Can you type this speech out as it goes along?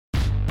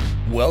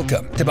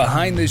Welcome to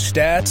Behind the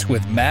Stats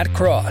with Matt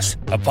Cross,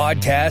 a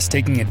podcast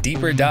taking a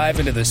deeper dive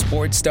into the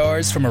sports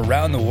stars from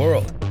around the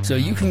world so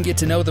you can get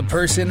to know the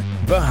person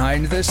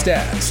behind the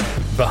stats.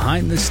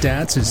 Behind the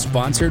Stats is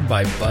sponsored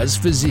by Buzz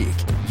Physique.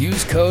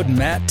 Use code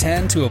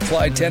MATT10 to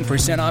apply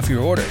 10% off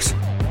your orders.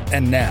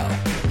 And now,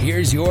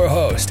 here's your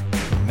host,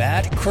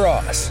 Matt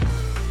Cross.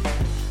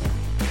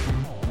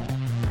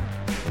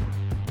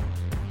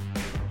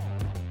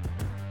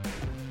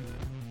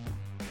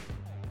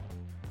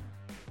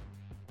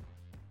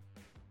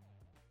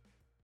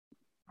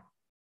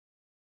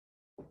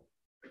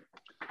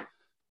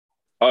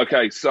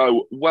 Okay,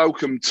 so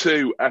welcome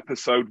to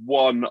episode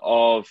 1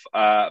 of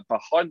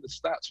Behind the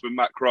Stats with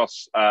Matt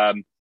Cross.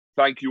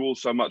 Thank you all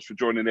so much for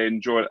joining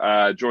in,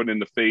 joining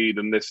the feed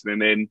and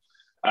listening in.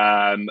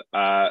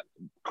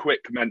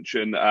 Quick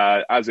mention,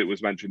 as it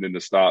was mentioned in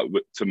the start,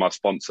 to my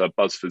sponsor,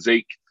 Buzz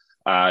Physique.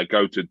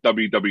 Go to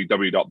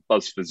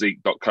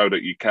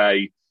www.buzzphysique.co.uk,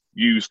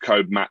 use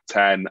code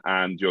MATT10,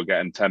 and you're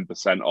getting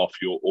 10% off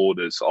your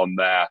orders on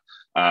there.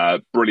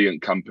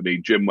 Brilliant company,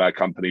 gym wear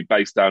company,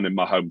 based down in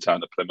my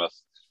hometown of Plymouth.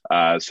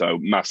 So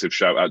massive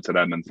shout out to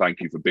them and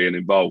thank you for being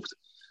involved.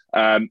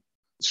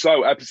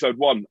 So episode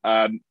 1,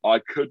 I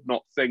could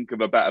not think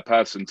of a better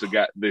person to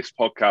get this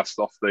podcast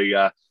off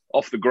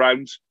the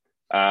ground.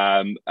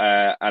 An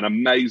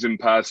amazing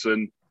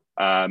person,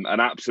 an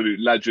absolute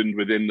legend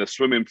within the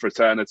swimming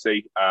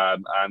fraternity,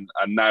 and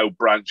now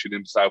branching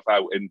himself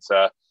out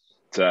into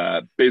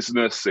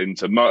business,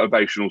 into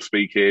motivational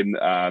speaking,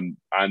 and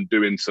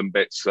doing some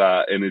bits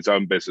in his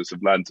own business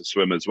of Learn to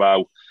Swim as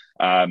well.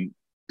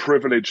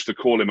 Privileged to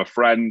call him a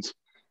friend,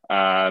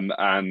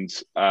 and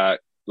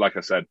like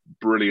I said,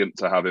 brilliant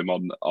to have him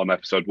on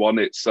episode 1.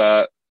 It's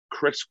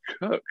Chris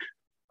Cook.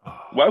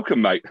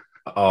 Welcome, mate.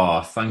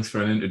 Oh, thanks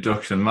for an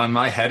introduction, man.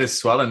 My head is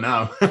swelling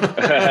now.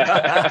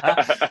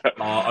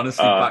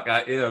 Honestly, back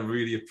at you. I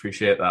really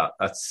appreciate that.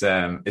 That's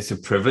it's a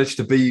privilege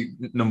to be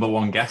number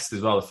 1 guest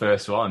as well. The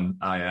first one.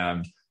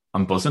 I'm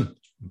buzzing.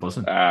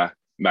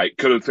 Mate,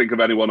 couldn't think of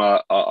anyone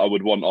I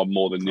would want on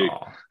more than you.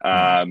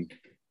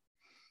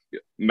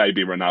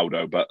 Maybe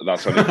Ronaldo, but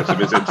that's only because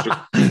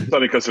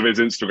of his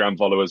Instagram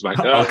followers, mate.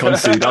 I'll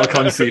concede to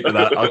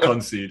that. I'll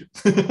concede.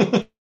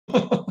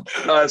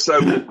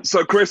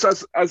 So Chris,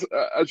 as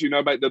you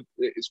know, mate,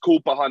 it's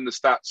called Behind the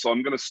Stats. So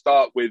I'm going to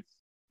start with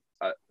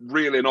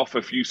reeling off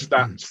a few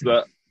stats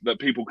that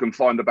people can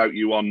find about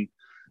you on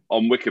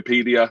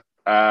Wikipedia.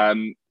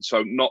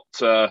 So not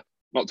to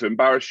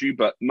embarrass you,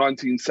 but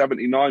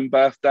 1979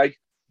 birthday.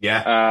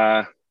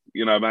 Yeah.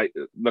 You know, mate,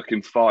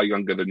 looking far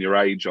younger than your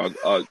age. I'm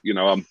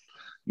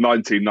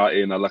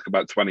 1990 and I look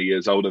about 20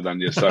 years older than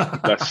you. So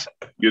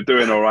you're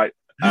doing all right.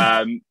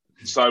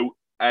 So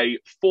a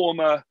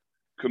former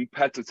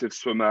competitive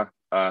swimmer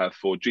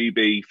for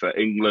GB, for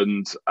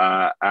England,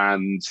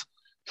 and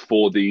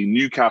for the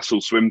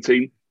Newcastle swim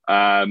team.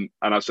 And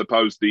I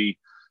suppose the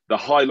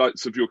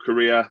highlights of your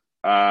career,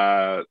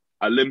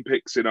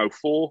 Olympics in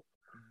 2004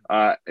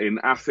 in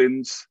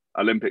Athens,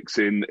 Olympics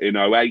in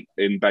 2008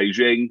 in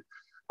Beijing,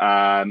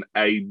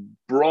 a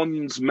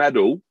bronze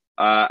medal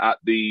at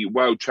the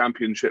World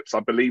Championships, I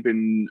believe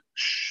in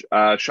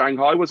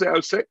Shanghai, was it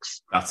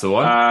 2006? That's the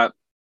one.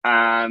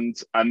 And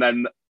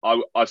then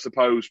I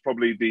suppose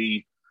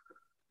probably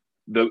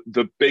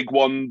the big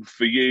one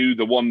for you,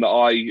 the one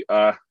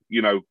that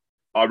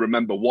I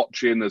remember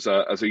watching as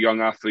a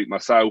young athlete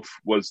myself,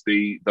 was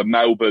the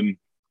Melbourne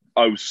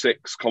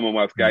 2006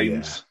 Commonwealth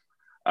Games.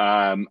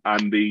 Yeah.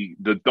 And the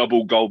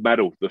double gold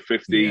medal, the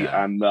 50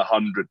 and the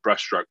 100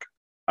 breaststroke.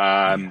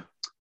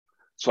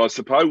 So I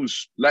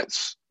suppose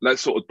let's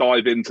sort of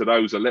dive into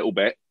those a little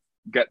bit,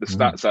 get the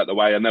stats out of the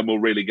way, and then we'll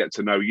really get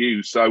to know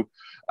you. So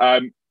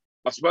I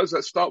suppose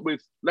let's start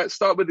with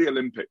the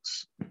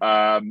Olympics.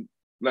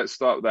 Let's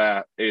start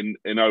there in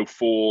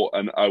 2004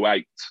 and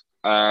 2008.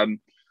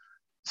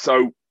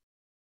 So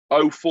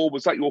 2004,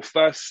 was that your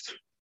first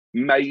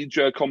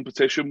major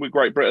competition with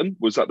Great Britain?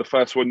 Was that the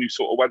first one you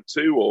sort of went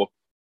to, or?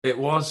 It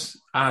was.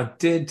 I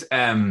did.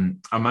 I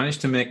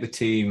managed to make the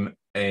team,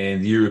 the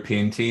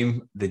European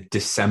team, the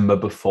December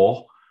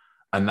before,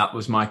 and that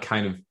was my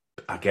kind of,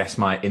 I guess,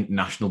 my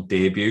international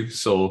debut.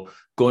 So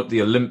going to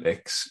the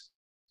Olympics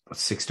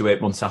 6 to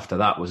 8 months after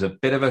that was a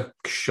bit of a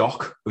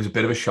shock. It was a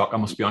bit of a shock, I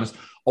must be honest.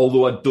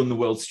 Although I'd done the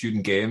World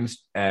Student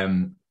Games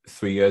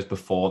 3 years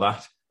before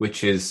that,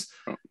 which is,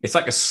 it's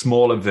like a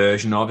smaller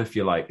version of, if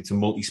you like. It's a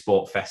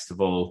multi-sport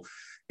festival.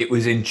 It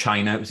was in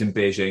China. It was in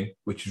Beijing,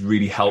 which is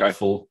really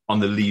helpful on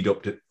the lead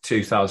up to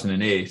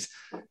 2008.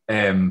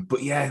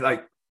 But yeah,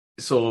 like,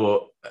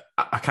 so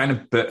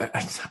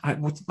I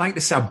would like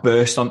to say I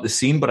burst onto the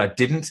scene, but I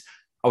didn't.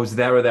 I was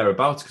there or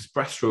thereabouts because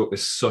breaststroke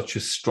is such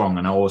a strong,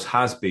 and always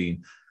has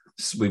been.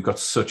 We've got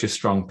such a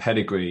strong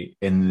pedigree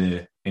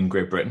in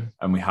Great Britain,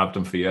 and we have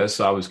done for years.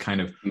 So I was kind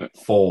of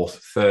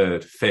 4th,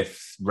 3rd,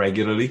 5th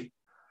regularly,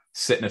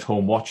 sitting at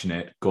home watching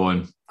it,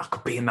 going, I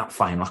could be in that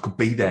final, I could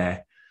be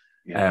there.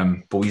 Yeah.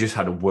 But we just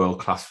had a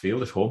world-class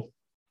field at home.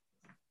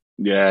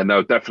 Yeah,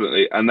 no,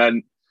 definitely. And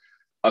then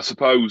I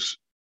suppose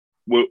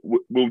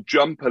we'll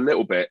jump a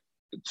little bit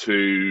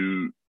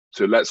to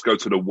let's go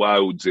to the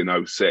Worlds in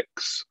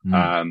 2006.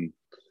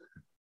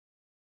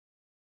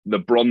 The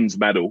bronze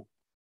medal.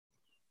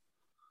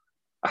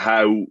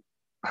 How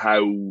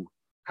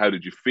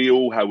did you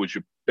feel? How was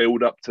your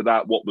build up to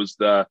that? What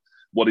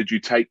did you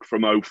take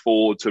from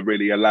 2004 to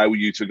really allow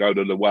you to go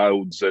to the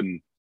Worlds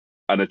and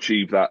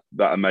achieve that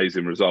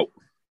amazing result?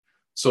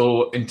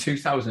 So in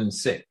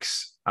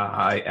 2006,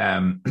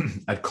 I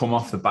I'd come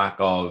off the back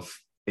of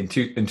in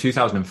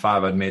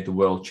 2005 I'd made the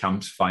World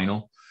Champs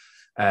final,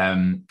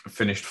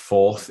 finished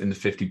 4th in the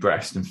 50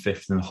 breast and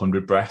 5th in the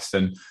 100 breast,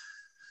 and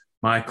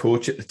my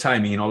coach at the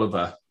time, Ian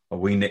Oliver, or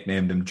we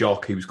nicknamed him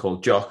Jock. He was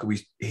called Jock.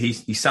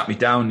 He sat me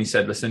down and he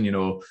said, "Listen,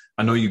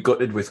 I know you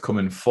gutted with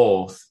coming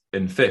 4th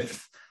and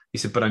 5th." He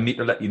said, "But I need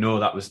to let you know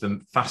that was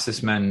the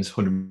fastest men's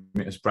 100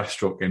 meters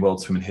breaststroke in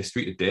world swimming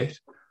history to date,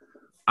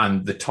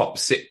 and the top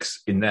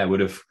 6 in there would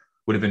have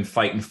been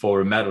fighting for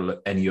a medal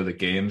at any other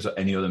games or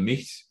any other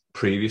meet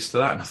previous to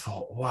that." And I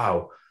thought,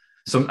 wow.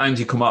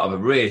 Sometimes you come out of a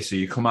race or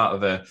you come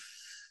out of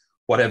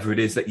whatever it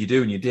is that you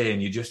do in your day,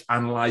 and you just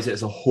analyze it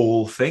as a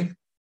whole thing.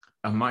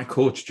 And my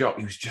coach, Jock,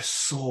 he was just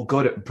so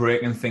good at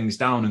breaking things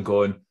down and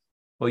going,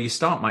 well, your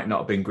start might not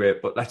have been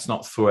great, but let's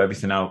not throw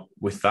everything out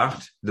with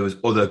that. There was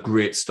other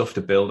great stuff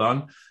to build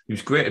on. He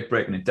was great at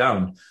breaking it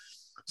down.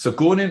 So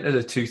going into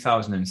the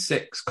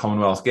 2006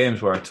 Commonwealth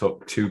Games, where I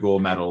took 2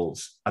 gold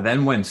medals, I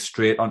then went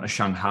straight on to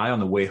Shanghai on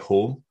the way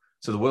home.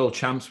 So the World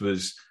Champs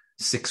was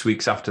 6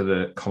 weeks after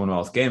the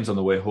Commonwealth Games on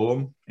the way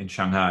home in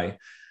Shanghai.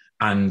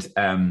 And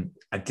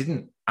I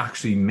didn't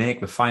actually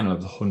make the final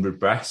of the 100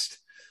 breast.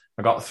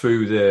 I got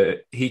through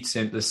the heats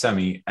into the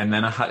semi, and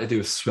then I had to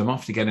do a swim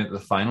off to get into the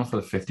final for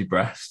the 50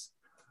 breast.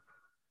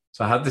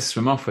 So I had this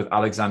swim off with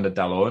Alexander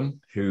Dallon,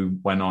 who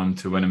went on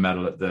to win a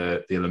medal at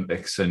the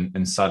Olympics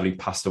and sadly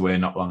passed away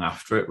not long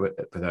after it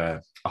with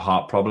a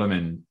heart problem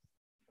in,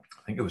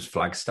 I think it was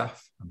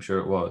Flagstaff, I'm sure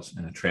it was,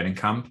 in a training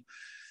camp.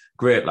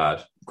 Great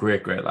lad,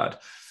 great lad.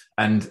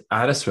 And I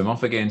had a swim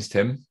off against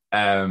him,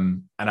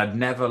 and I'd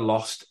never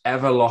lost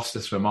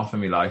a swim off in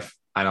my life.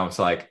 And I was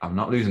like, I'm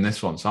not losing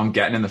this one. So I'm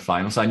getting in the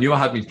final. So I knew I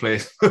had my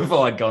place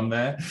before I'd gone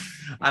there.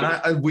 And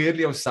I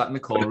was sat in the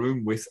call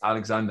room with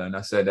Alexander, and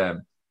I said,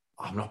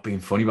 I'm not being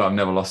funny, but I've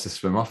never lost a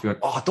swim off. He went,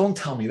 oh, don't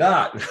tell me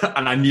that.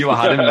 And I knew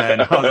I had him there.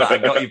 And I was like, I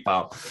got you,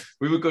 pal.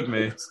 We were good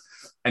mates.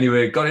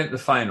 Anyway, got into the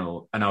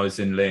final, and I was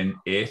in lane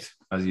 8,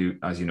 as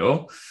you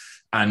know.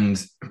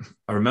 And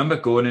I remember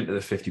going into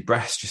the 50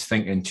 breast just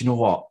thinking, do you know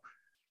what?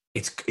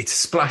 It's a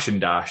splash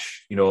and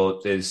dash.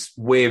 There's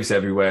waves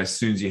everywhere as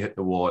soon as you hit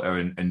the water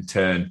and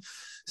turn,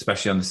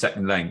 especially on the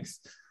second length.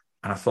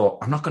 And I thought,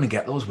 I'm not going to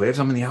get those waves.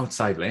 I'm in the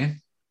outside lane.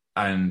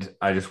 And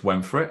I just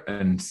went for it.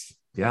 And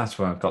yeah, that's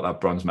where I got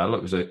that bronze medal.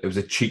 It was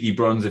a cheeky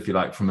bronze, if you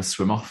like, from a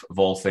swim off of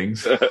all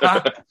things.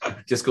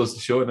 Just goes to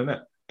show, doesn't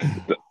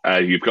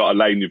it? You've got a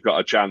lane, you've got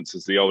a chance,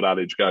 as the old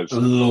adage goes. I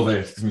love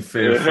it. It's my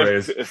favourite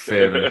phrase.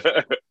 Favourite.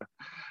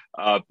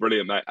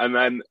 Brilliant, mate. And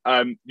then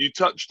you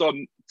touched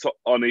on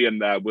Ian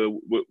there.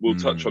 We'll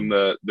touch on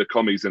the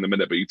commies in a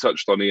minute, but you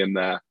touched on Ian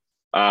there.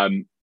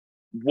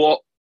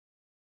 What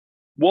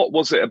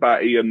was it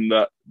about Ian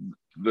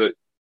that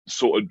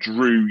sort of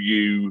drew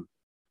you,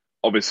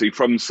 obviously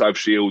from South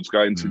Shields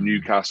going to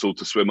Newcastle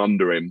to swim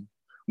under him?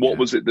 What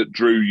was it that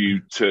drew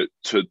you to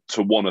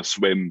want to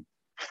swim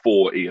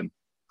for Ian?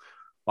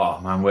 Oh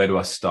man, where do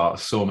I start?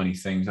 So many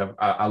things.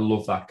 I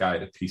love that guy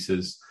to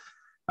pieces.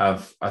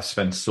 I've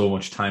spent so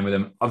much time with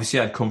him. Obviously,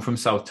 I'd come from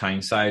South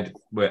Tyneside,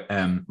 where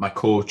my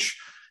coach,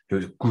 who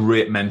was a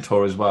great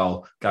mentor as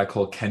well, a guy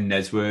called Ken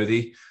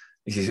Nesworthy.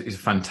 He's a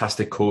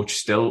fantastic coach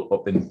still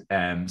up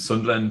in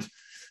Sunderland.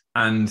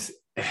 And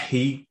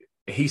he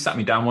sat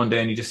me down one day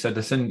and he just said,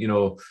 listen,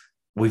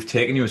 we've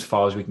taken you as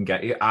far as we can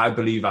get you. I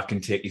believe I can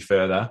take you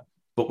further.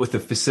 But with the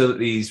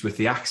facilities, with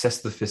the access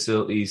to the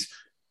facilities,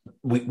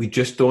 we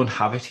just don't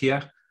have it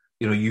here.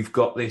 You've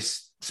got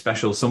this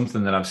special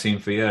something that I've seen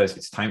for years.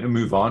 It's time to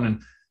move on,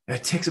 and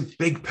it takes a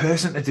big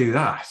person to do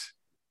that.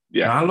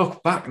 Yeah, and I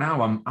look back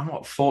now.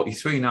 I'm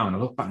 43 now, and I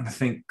look back and I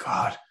think,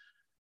 God,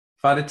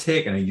 if I'd have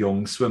taken a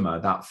young swimmer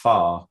that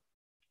far,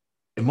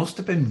 it must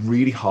have been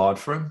really hard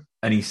for him.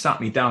 And he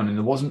sat me down, and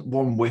there wasn't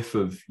one whiff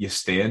of "you're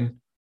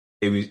staying."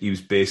 He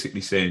was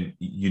basically saying,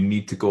 "You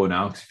need to go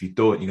now, because if you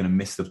don't, you're going to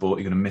miss the boat.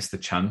 You're going to miss the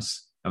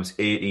chance." I was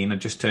 18. I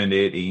just turned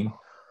 18.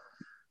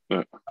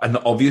 And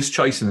the obvious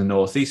choice in the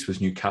Northeast was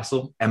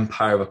Newcastle,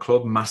 empire of a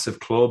club, massive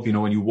club.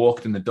 When you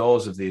walked in the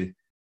doors of the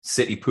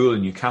city pool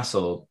in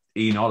Newcastle,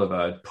 Ian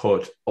Oliver had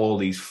put all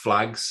these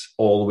flags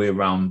all the way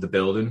around the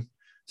building.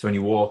 So when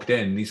you walked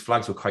in, these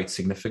flags were quite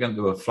significant.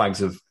 There were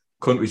flags of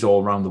countries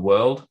all around the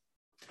world.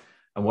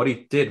 And what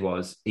he did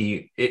was,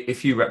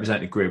 if you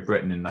represented Great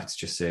Britain in, let's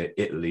just say,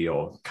 Italy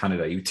or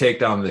Canada, you take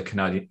down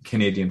the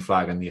Canadian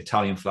flag and the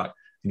Italian flag,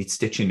 and he'd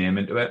stitch your name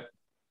into it.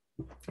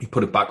 He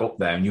put it back up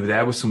there, and you were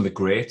there with some of the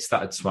greats that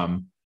had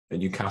swum at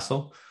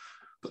Newcastle.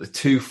 But the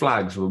 2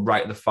 flags were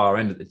right at the far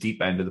end, at the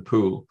deep end of the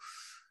pool,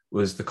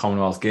 was the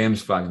Commonwealth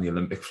Games flag and the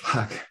Olympic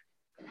flag.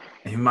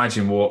 And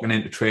imagine walking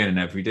into training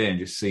every day and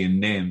just seeing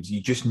names.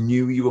 You just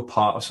knew you were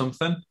part of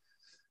something.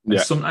 And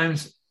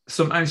sometimes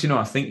sometimes,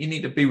 I think you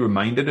need to be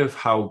reminded of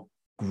how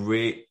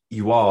great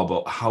you are,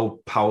 but how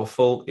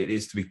powerful it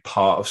is to be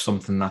part of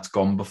something that's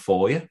gone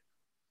before you.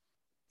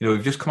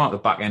 We've just come out the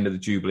back end of the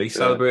Jubilee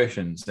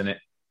celebrations, and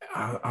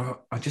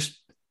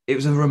it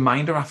was a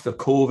reminder after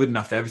COVID and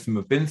after everything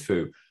we've been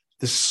through,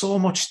 there's so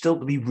much still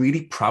to be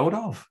really proud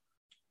of.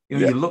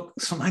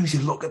 Sometimes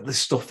you look at the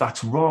stuff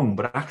that's wrong,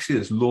 but actually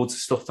there's loads of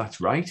stuff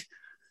that's right.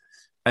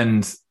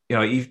 And,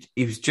 he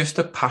was just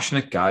a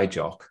passionate guy,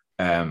 Jock.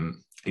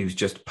 He was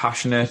just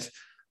passionate.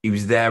 He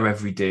was there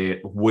every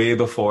day, way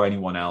before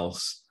anyone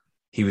else.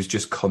 He was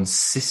just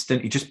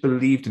consistent. He just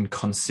believed in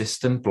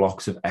consistent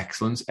blocks of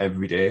excellence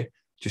every day,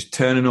 just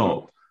turning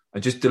up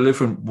and just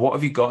delivering. What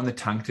have you got in the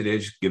tank today?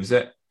 Just gives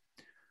it.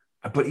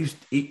 But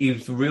he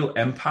was a real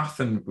empath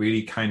and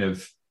really kind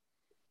of,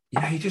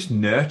 he just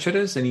nurtured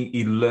us, and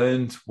he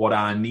learned what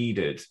I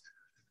needed.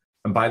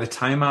 And by the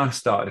time I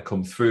started to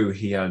come through,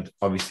 he had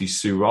obviously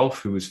Sue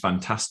Rolfe, who was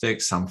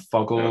fantastic, Sam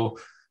Fogel.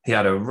 Yeah. He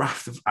had a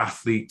raft of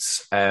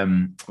athletes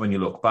when you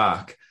look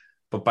back.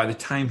 But by the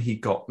time he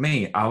got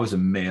me, I was a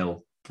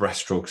male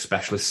breaststroke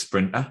specialist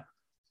sprinter.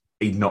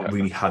 He'd not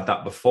really had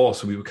that before.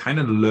 So we were kind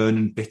of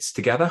learning bits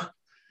together.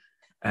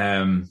 He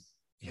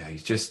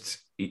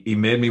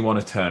made me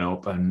want to turn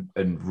up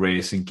and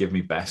race and give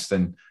me best.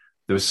 And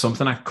there was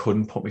something I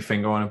couldn't put my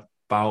finger on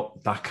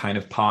about that kind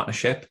of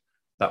partnership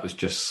that was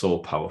just so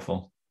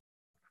powerful.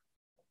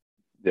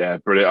 Yeah,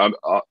 brilliant.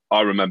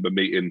 I remember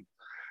meeting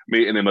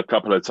him a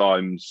couple of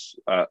times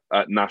at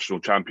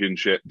national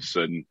championships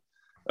and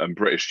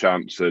British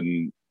champs,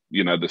 and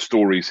the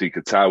stories he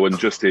could tell, and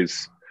just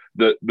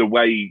the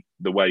way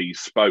he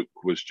spoke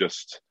was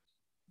just,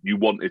 you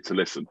wanted to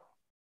listen.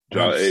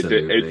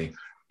 Absolutely.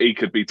 He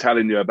could be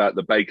telling you about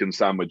the bacon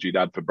sandwich he'd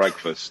had for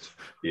breakfast,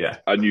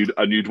 and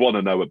you'd want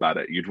to know about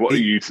it. You'd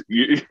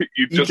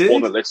just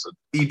want to listen.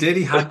 He did.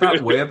 He had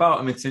that way about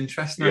him. It's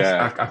interesting.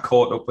 Yeah. I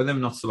caught up with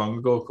him not so long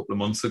ago, a couple of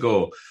months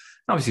ago.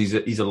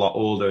 Obviously, he's a lot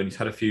older, and he's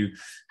had a few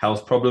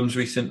health problems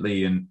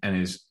recently, and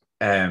his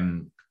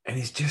banter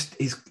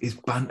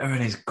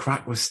and his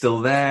crack was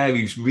still there.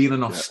 He was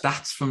reeling off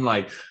stats from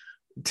like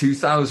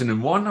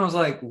 2001. I was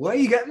like, where are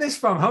you getting this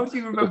from? How do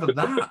you remember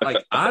that?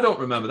 Like, I don't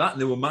remember that,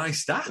 and they were my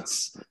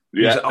stats.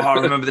 Yeah. Like, I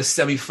remember the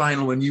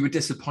semi-final when you were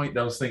disappointed.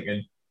 I was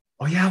thinking,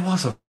 oh yeah, I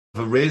was. I've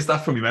erased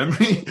that from your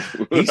memory.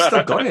 He's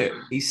still got it.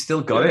 He's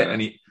still got it,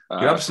 and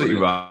you're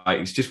absolutely right.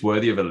 He's just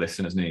worthy of a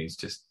listen, isn't he? He's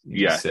just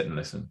sit and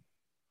listen.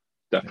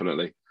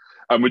 Definitely.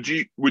 And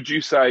would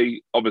you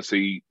say,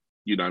 obviously,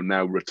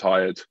 now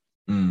retired,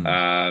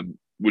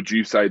 would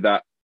you say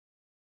that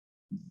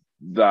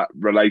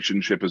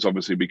relationship has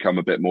obviously become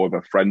a bit more of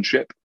a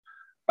friendship?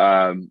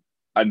 And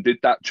did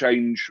that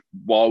change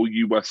while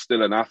you were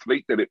still an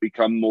athlete? Did it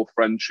become more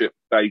friendship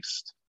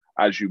based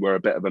as you were a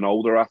bit of an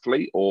older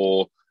athlete,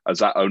 or has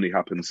that only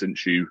happened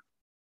since you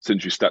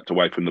stepped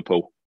away from the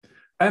pool?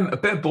 A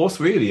bit of both,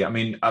 really. I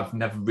mean, I've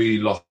never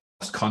really lost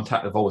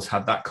contact. I've always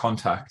had that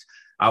contact.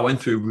 I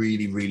went through a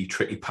really, really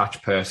tricky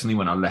patch personally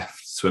when I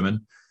left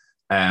swimming.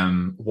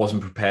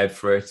 Wasn't prepared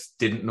for it.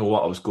 Didn't know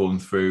what I was going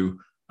through.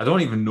 I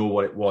don't even know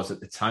what it was at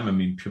the time. I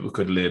mean, people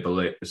could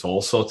label it as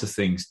all sorts of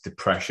things: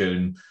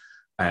 depression,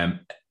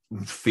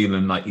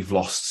 feeling like you've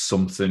lost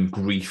something,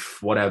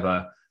 grief,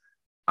 whatever.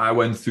 I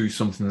went through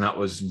something that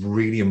was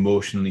really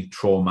emotionally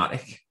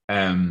traumatic.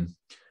 I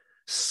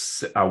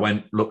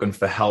went looking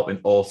for help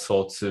in all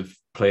sorts of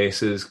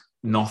places.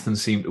 Nothing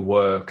seemed to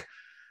work.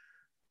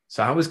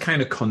 So I was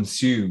kind of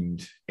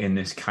consumed in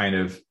this kind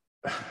of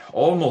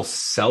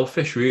almost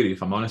selfish, really,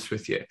 if I'm honest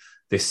with you,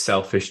 this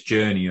selfish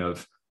journey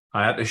of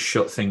I had to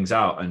shut things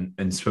out,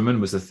 and swimming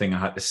was the thing I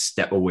had to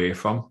step away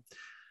from.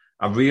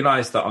 I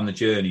realized that on the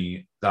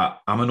journey that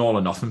I'm an all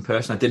or nothing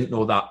person. I didn't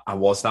know that I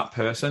was that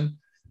person,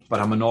 but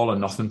I'm an all or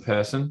nothing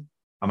person.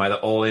 I'm either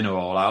all in or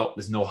all out.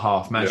 There's no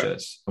half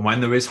measures. And when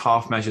there is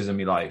half measures in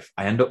my life,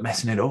 I end up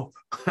messing it up.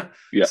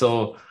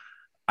 So,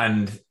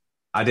 and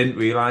I didn't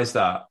realize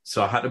that.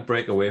 So I had to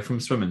break away from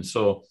swimming.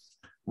 So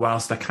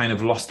whilst I kind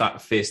of lost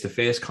that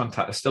face-to-face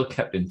contact, I still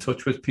kept in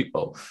touch with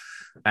people.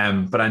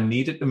 But I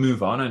needed to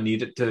move on. I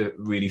needed to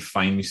really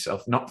I needed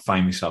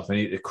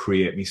to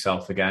create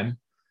myself again.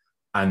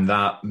 And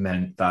that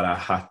meant that I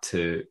had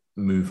to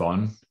move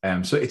on.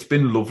 So it's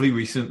been lovely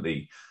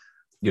recently,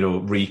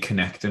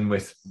 reconnecting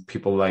with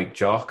people like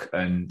Jock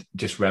and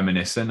just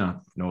reminiscing. I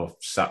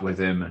sat with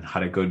him and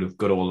had a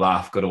good old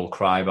laugh, good old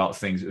cry about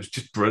things. It was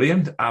just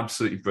brilliant,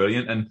 absolutely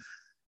brilliant. And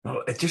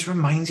it just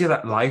reminds you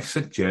that life's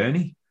a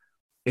journey.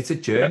 It's a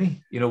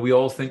journey. We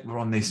all think we're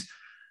on this,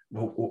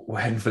 we're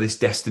heading for this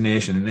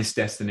destination and this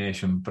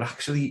destination, but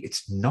actually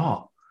it's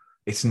not.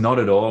 It's not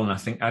at all. And I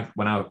think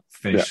when I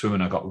finished swimming,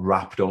 I got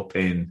wrapped up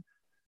in,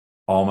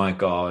 oh my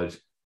God,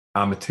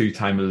 I'm a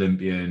 2-time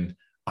Olympian.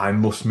 I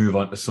must move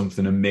on to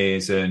something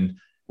amazing.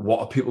 What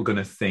are people going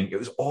to think? It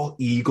was all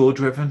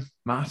ego-driven,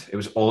 Matt. It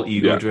was all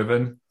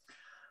ego-driven.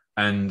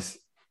 And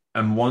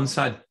once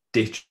I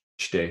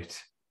ditched it,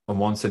 and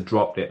once I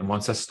dropped it, and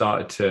once I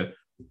started to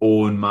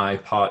own my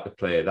part to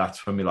play,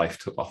 that's when my life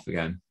took off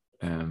again.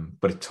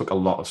 But it took a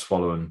lot of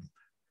swallowing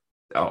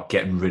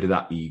getting rid of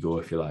that ego,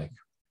 if you like.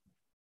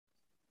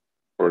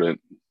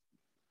 Brilliant.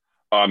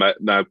 All right, mate.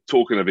 Now,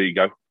 talking of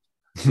ego,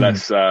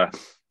 let's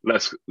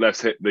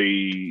hit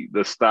the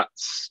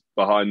stats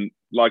behind.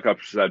 Like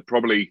I've said,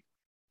 probably,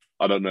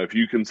 I don't know if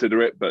you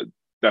consider it, but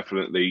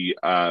definitely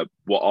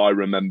what I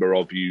remember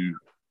of you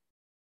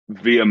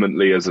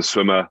vehemently as a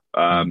swimmer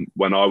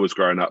when I was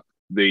growing up,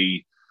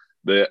 the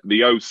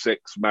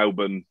 06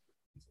 Melbourne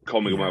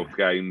Commonwealth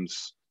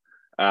Games.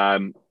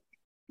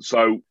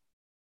 So,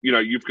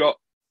 you've got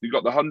the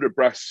 100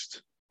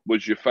 breast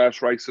was your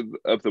first race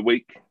of the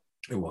week.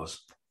 It was.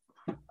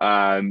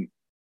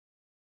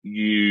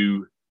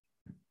 You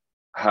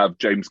have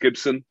James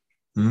Gibson.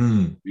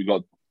 You've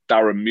got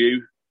Darren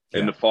Mew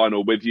in the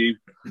final with you.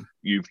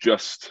 You've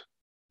just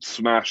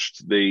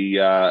smashed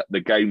the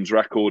games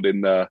record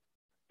in the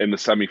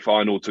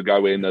semi-final to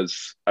go in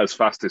as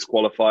fastest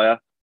qualifier.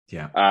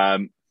 Yeah.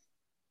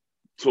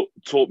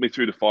 Talk me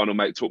through the final,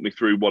 mate. Talk me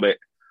through what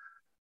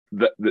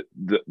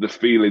the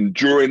feeling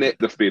during it,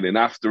 the feeling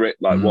after it,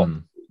 like what.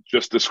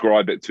 Just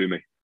describe it to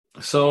me.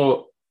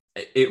 So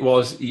it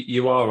was.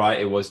 You are right.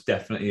 It was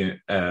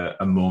definitely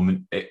a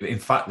moment. In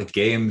fact, the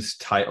game's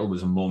title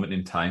was A Moment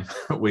in Time,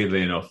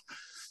 weirdly enough.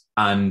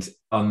 And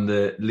on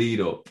the lead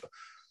up,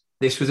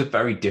 this was a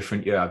very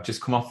different year. I've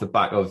just come off the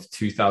back of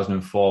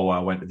 2004 where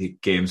I went to the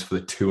games for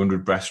the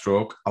 200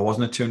 breaststroke. I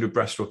wasn't a 200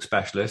 breaststroke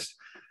specialist.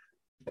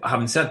 But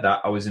having said that,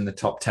 I was in the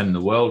top 10 in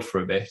the world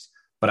for a bit,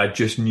 but I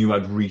just knew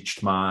I'd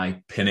reached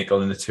my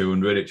pinnacle in the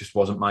 200. It just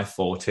wasn't my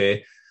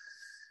forte.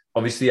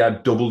 Obviously,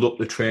 I'd doubled up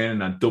the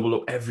training, I'd doubled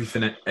up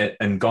everything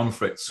and gone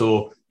for it.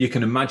 So you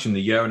can imagine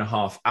the year and a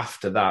half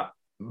after that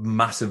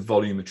massive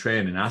volume of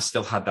training, I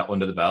still had that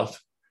under the belt.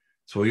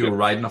 So we were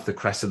riding off the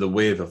crest of the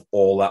wave of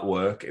all that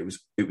work. It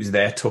was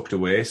there tucked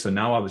away. So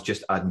now I was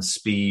just adding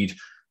speed,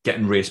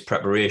 getting race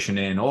preparation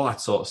in, all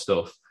that sort of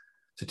stuff.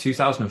 So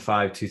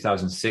 2005,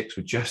 2006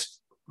 were just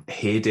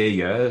heyday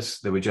years.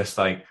 They were just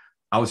like,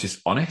 I was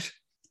just on it.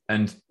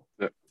 And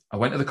I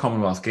went to the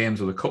Commonwealth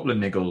Games with a couple of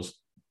niggles,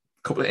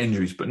 a couple of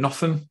injuries, but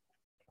nothing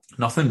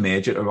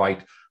major to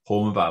write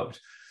home about.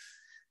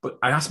 But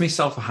I asked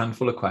myself a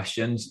handful of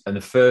questions, and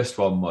the first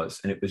one was,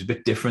 and it was a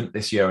bit different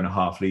this year and a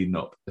half leading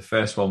up. The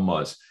first one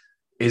was,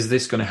 is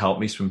this going to help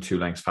me swim 2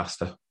 lengths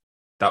faster?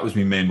 That was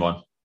my main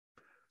one.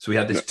 So we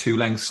had this 2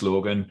 length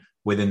slogan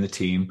within the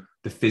team.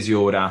 The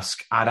physio would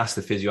ask, I'd ask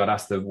the physio, I'd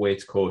ask the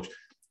weights coach,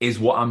 is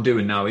what I'm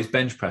doing now, is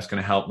bench press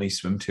going to help me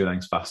swim 2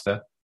 lengths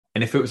faster?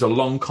 And if it was a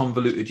long,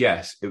 convoluted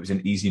yes, it was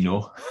an easy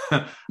no.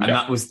 And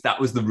that was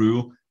the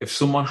rule. If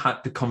someone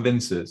had to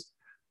convince us,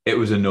 it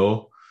was a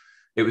no.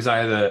 It was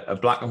either a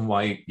black and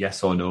white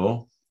yes or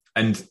no.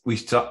 And we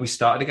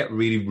started to get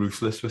really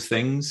ruthless with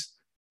things,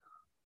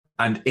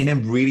 and in a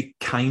really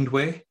kind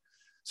way.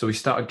 So we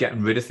started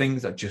getting rid of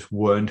things that just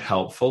weren't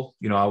helpful.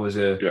 I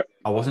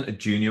wasn't a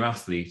junior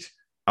athlete.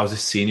 I was a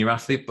senior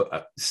athlete,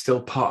 but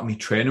still part of me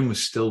training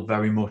was still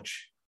very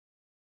much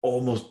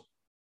almost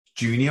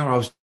junior. I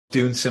was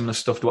doing similar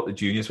stuff to what the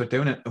juniors were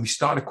doing, and we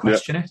started to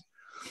question it.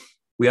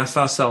 We asked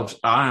ourselves,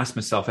 I asked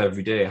myself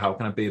every day, how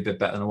can I be a bit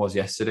better than I was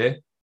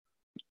yesterday?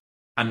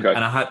 And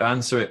I had to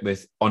answer it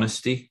with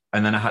honesty,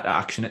 and then I had to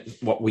action it,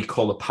 what we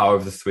call the power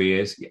of the 3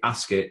 A's. You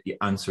ask it, you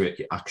answer it,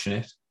 you action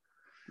it.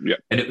 Yeah.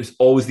 And it was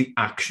always the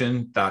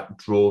action that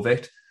drove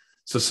it.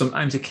 So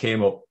sometimes it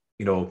came up,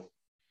 you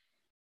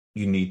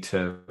need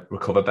to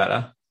recover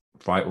better,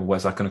 right? Well,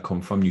 where's that going to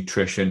come from?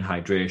 Nutrition,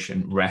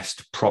 hydration,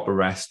 rest, proper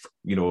rest,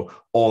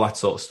 all that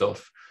sort of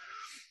stuff.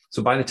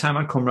 So by the time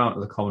I'd come around to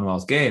the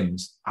Commonwealth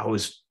Games, I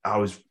was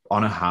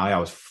on a high, I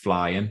was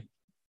flying.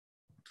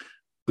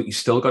 But you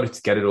still got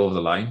to get it over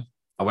the line.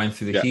 I went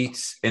through the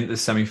heats into the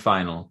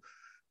semi-final.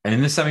 And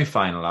in the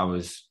semi-final,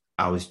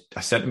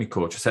 I said to my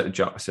coach, I said to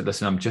Jock, I said,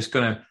 listen, I'm just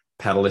going to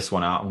pedal this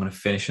one out. I'm going to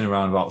finish in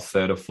around about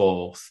 3rd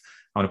or 4th.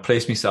 I'm going to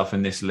place myself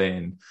in this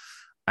lane.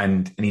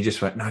 And he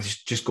just went, no,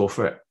 just go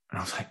for it. And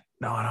I was like,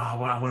 no,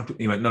 I want to.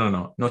 He went,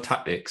 no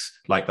tactics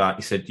like that.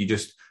 He said, you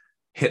just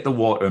hit the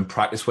water and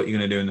practice what you're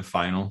going to do in the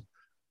final.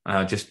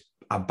 And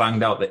I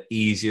banged out the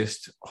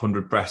easiest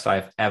 100 breast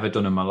I've ever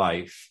done in my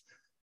life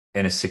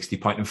in a 60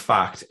 point. In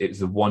fact, it's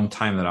the one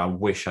time that I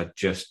wish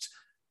the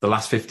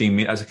last 15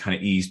 meters I kind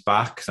of eased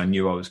back because I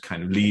knew I was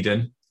kind of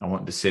leading. I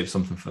wanted to save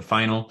something for the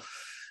final.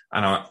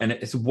 And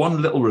it's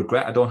one little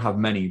regret. I don't have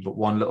many, but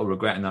one little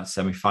regret in that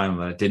semi-final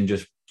that I didn't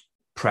just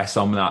press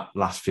on with that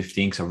last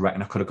 15 because I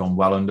reckon I could have gone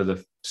well under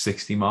the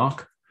 60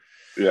 mark.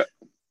 Yeah.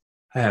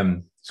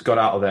 So got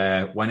out of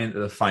there, went into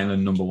the final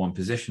in number 1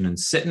 position, and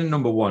sitting in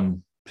number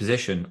 1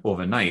 position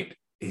overnight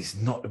is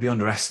not to be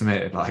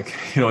underestimated. Like,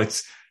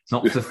 it's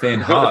not for the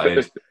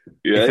faint-hearted.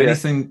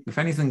 If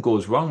anything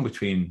goes wrong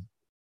between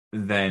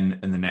then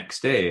and the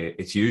next day,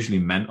 it's usually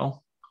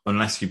mental,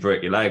 unless you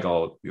break your leg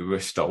or your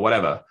wrist or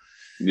whatever.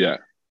 Yeah.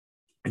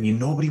 And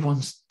nobody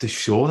wants to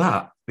show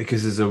that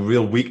because there's a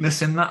real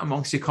weakness in that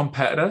amongst your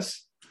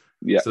competitors.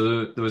 Yeah.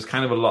 So there was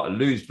kind of a lot to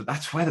lose, but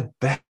that's where the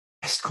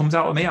best comes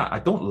out of me. I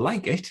don't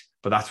like it,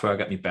 but that's where I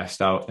get my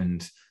best out.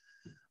 And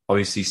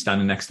obviously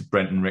standing next to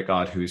Brenton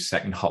Rickard, who's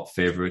second hot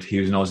favourite. He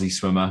was an Aussie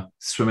swimmer,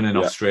 swimming in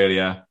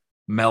Australia,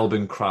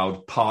 Melbourne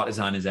crowd,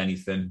 partisan as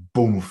anything.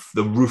 Boom,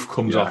 the roof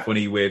comes off when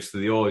he waves to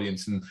the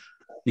audience, and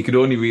you could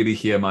only really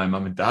hear my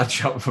mum and dad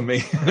shouting for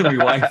me and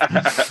my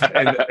wife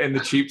in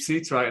the cheap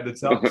seats right at the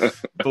top.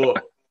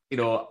 But, you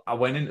know, I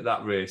went into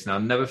that race, and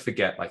I'll never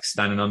forget, like,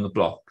 standing on the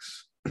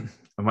blocks. And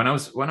when I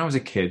was a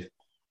kid,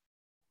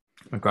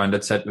 my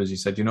granddad said to us, he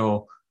said, you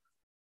know,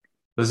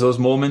 there's those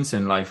moments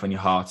in life when your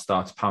heart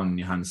starts pounding,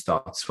 your hands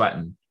start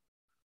sweating,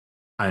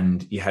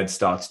 and your head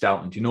starts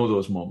doubting. Do you know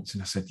those moments?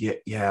 And I said,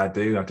 yeah, I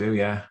do,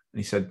 yeah. And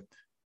he said,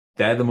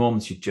 they're the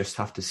moments you just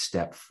have to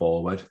step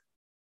forward.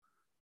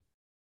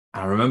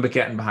 And I remember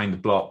getting behind the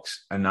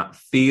blocks, and that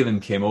feeling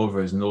came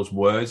over us, and those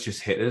words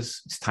just hit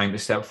us. It's time to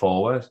step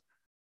forward,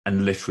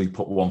 and literally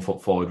put one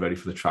foot forward, ready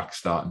for the track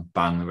start, and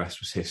bang, the rest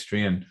was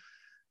history. And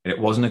it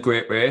wasn't a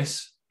great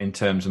race in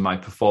terms of my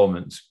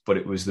performance, but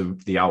it was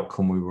the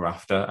outcome we were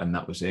after, and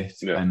that was it.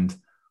 Yeah. And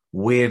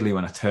weirdly,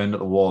 when I turned at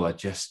the wall,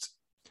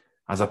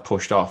 as I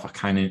pushed off, I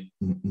kind of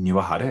knew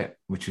I had it,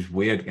 which was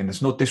weird. And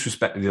there's no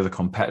disrespect to the other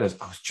competitors.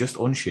 I was just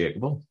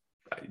unshakable.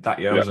 That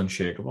year I was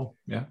unshakable.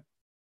 Yeah.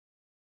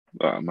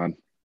 Oh, man.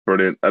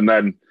 Brilliant. And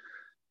then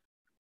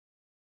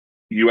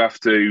you have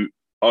to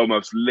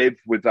almost live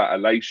with that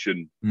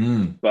elation,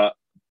 but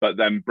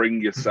then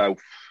bring yourself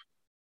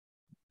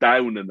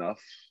down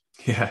enough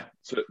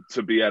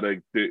to be able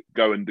to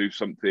go and do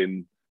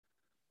something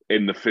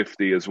in the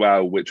 50 as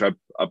well, which I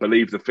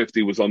believe the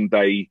 50 was on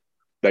day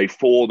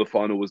 4, the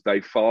final was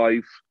day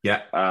 5.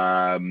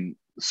 Yeah.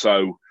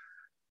 So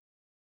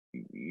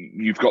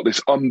you've got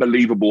this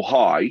unbelievable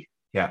high.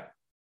 Yeah.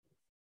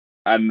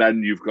 And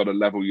then you've got to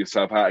level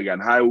yourself out again.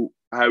 How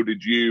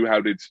did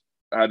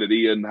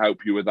Ian help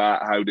you with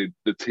that? How did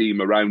the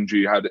team around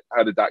you, how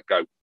did that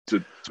go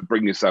to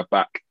bring yourself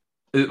back?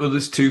 Well,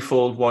 there's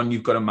twofold. One,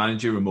 you've got to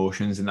manage your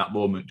emotions in that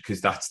moment, because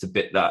that's the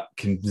bit that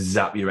can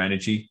zap your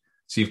energy.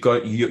 So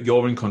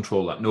you're in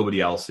control, that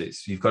nobody else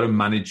is. You've got to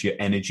manage your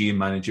energy and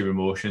manage your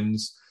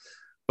emotions.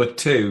 But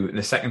 2,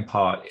 the second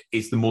part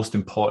is the most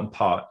important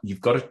part. You've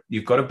got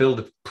to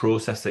build a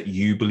process that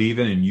you believe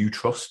in and you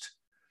trust.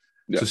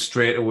 Yeah. So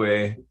straight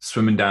away,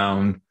 swimming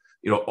down,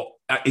 you know,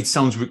 it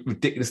sounds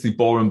ridiculously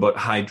boring, but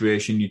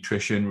hydration,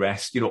 nutrition,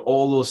 rest, you know,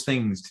 all those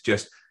things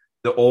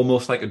they're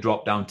almost like a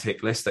drop-down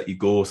tick list that you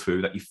go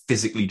through, that you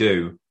physically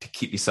do to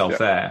keep yourself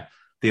there.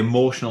 The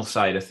emotional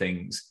side of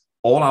things,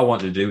 all I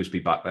wanted to do was be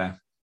back there.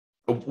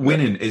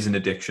 Winning is an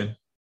addiction.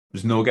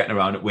 There's no getting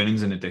around it.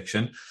 Winning's an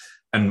addiction.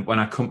 And when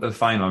I come to the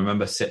final, I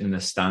remember sitting in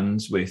the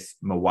stands with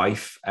my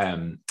wife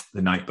the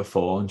night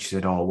before, and she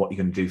said, "Oh, what are you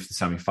going to do for the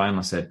semi-final?"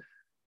 I said,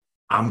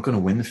 "I'm going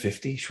to win the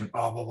 50. She went,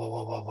 "Oh,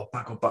 whoa,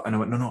 back up. And I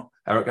went, No,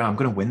 Erica, I'm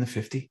going to win the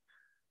 50.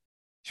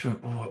 She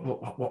went,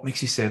 what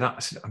makes you say that? I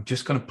said, I'm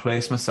just going to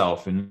place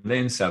myself in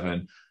lane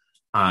 7.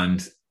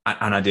 And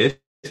I did.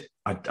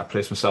 I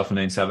placed myself in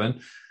lane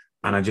 7.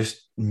 And I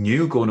just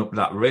knew going up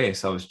that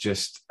race,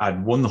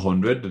 I'd won the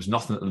 100. There was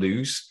nothing to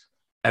lose,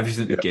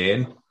 everything to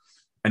gain.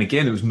 And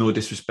again, there was no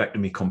disrespect to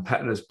me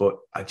competitors, but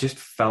I just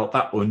felt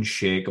that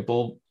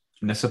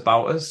unshakableness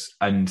about us.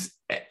 And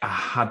I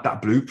had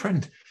that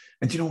blueprint.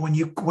 And, you know,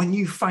 when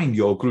you find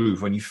your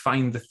groove, when you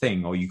find the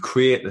thing, or you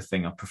create the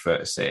thing, I prefer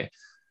to say,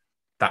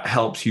 that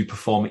helps you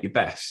perform at your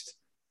best.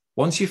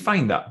 Once you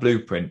find that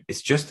blueprint,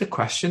 it's just a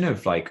question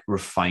of like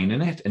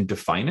refining it and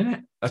defining it.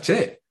 That's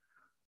it.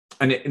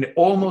 And it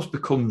almost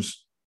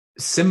becomes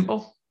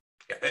simple.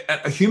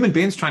 A human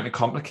being's trying to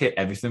complicate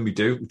everything we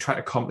do. We try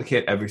to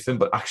complicate everything,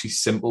 but actually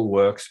simple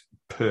works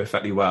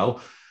perfectly well.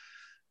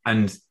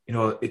 And, you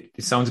know,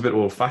 it sounds a bit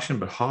old-fashioned,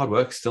 but hard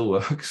work still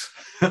works.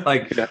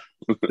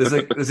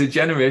 There's a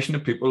generation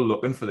of people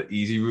looking for the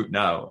easy route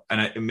now.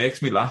 And it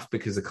makes me laugh,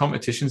 because the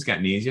competition's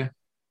getting easier.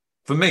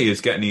 For me, it's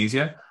getting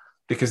easier,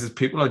 because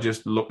people are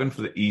just looking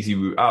for the easy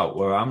route out,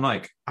 where I'm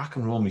like, I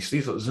can roll my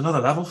sleeves up. There's another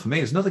level for me.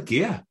 There's another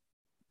gear.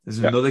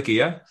 Another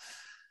gear.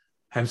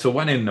 And so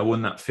went in, I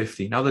won that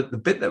 50. Now, the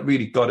bit that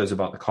really got us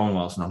about the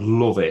Commonwealths, and I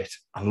love it,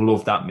 I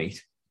love that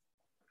meet.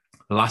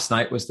 Last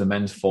night was the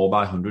men's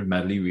 4x100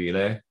 medley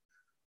relay,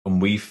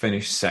 and we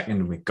finished second,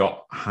 and we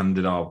got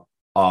handed our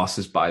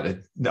arses by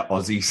the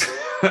Aussies.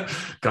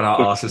 Got our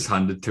arses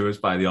handed to us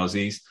by the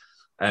Aussies.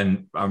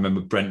 And I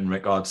remember Brenton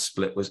Rickard's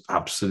split was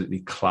absolutely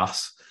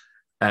class.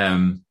 I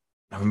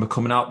remember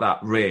coming out that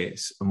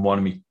race, and one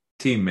of my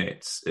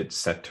teammates had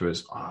said to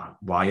us,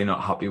 "Why are you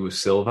not happy with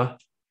silver?"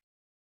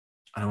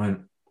 And I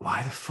went,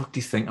 "Why the fuck do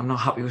you think I'm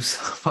not happy with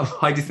silver?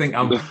 Why do you think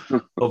I'm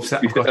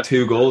upset? I've got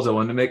 2 goals. I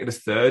want to make it a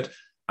 3rd.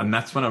 And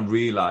that's when I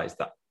realised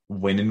that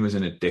winning was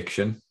an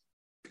addiction,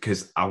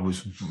 because I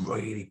was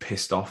really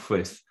pissed off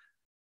with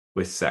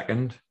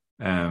second.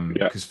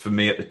 Because for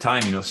me at the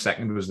time, you know,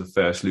 second was the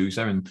first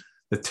loser, and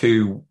the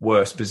 2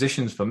 worst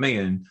positions for me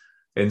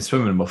in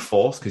swimming were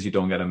 4th because you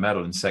don't get a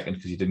medal, and 2nd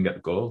because you didn't get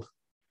the gold.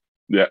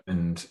 Yeah.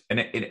 And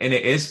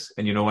it is.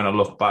 And, you know, when I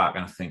look back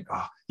and I think,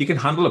 you can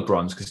handle a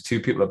bronze because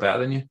 2 people are better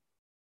than you.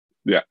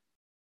 Yeah.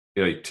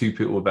 You know, 2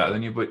 people are better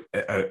than you, but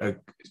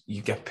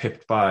you get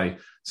pipped by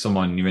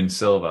someone, you're in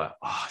silver.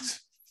 It's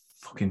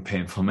fucking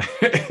painful, man.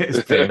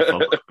 It's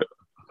painful.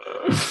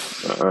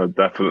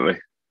 Definitely.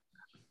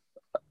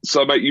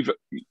 So, mate,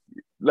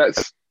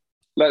 let's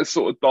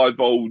sort of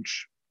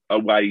divulge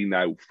away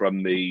now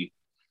from the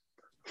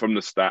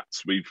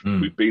stats.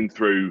 We've been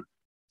through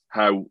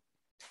how,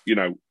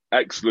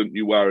 excellent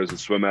you were as a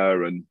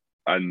swimmer, and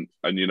an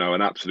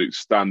absolute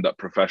stand-up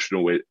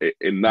professional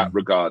in that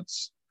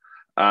regards.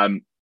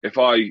 If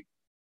I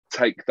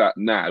take that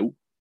now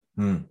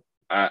and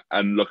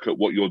look at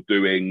what you're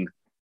doing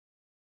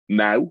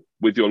now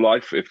with your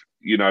life,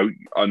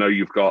 I know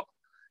you've got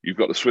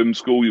the swim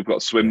school, you've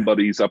got swim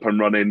buddies up and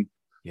running.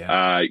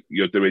 Yeah.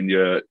 You're doing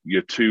your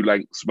 2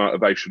 lengths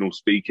motivational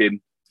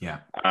speaking. Yeah.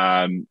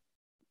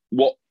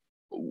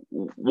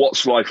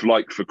 What's life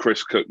like for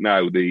Chris Cook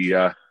now?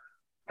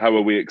 How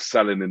are we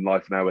excelling in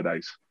life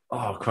nowadays?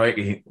 Oh,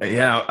 crikey.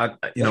 Yeah.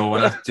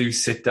 When I do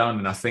sit down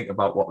and I think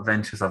about what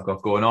ventures I've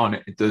got going on,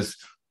 I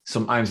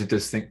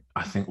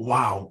think,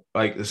 wow,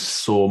 like there's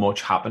so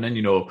much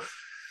happening.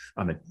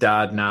 I'm a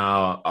dad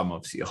now. I'm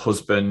obviously a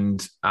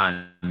husband,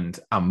 and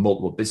I'm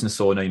multiple business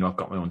owner. I've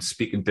got my own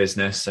speaking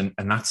business, and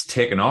that's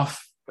taken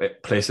off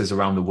at places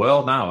around the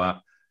world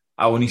now.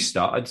 I only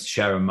started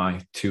sharing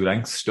my 2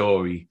 lengths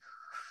story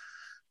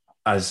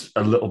as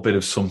a little bit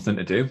of something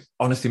to do.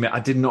 Honestly, mate, I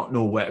did not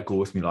know where to go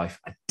with my life.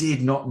 I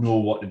did not know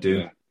what to do.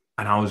 Yeah.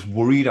 And I was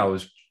worried. I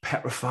was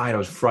petrified. I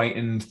was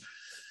frightened.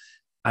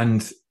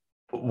 And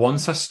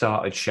once I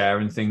started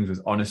sharing things with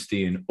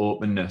honesty and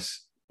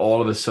openness,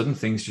 all of a sudden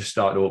things just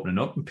started opening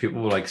up, and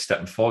people were like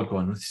stepping forward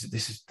going,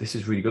 this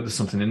is really good. There's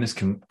something in this.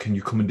 Can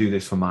you come and do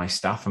this for my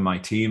staff and my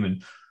team?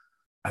 And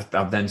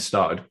I've then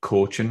started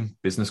coaching,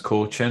 business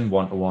coaching,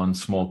 one-to-one,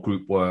 small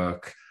group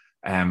work,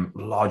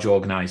 large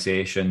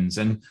organizations.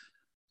 And,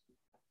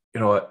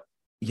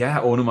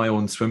 owning my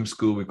own swim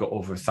school. We've got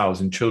over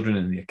 1,000 children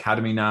in the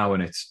academy now,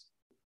 and it's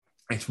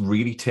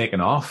really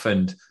taken off.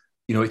 And,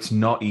 it's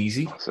not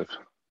easy. Massive.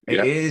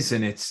 It is,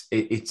 and it's.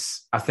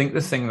 I think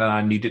the thing that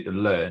I needed to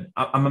learn.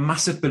 I'm a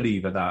massive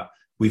believer that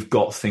we've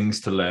got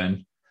things to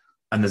learn,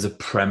 and there's a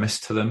premise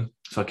to them.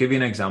 So I'll give you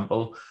an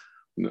example.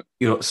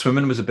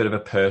 Swimming was a bit of a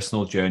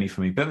personal journey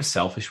for me, a bit of a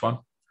selfish one.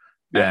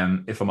 Yeah.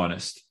 If I'm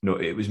honest,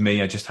 it was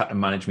me. I just had to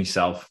manage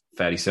myself.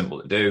 Fairly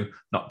simple to do,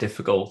 not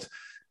difficult.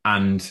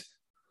 And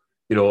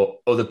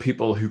other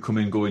people who come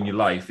and go in your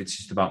life, it's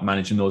just about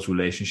managing those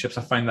relationships.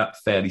 I find that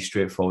fairly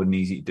straightforward and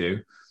easy to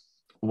do.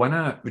 When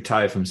I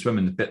retired from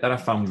swimming, the bit that I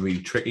found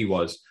really tricky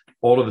was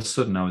all of a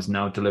sudden I was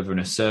now delivering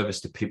a service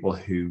to people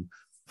who,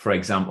 for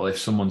example, if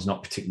someone's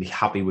not particularly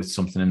happy with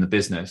something in the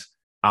business,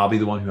 I'll be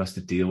the one who has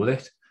to deal with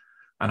it.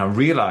 And I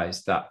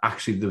realized that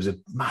actually there was a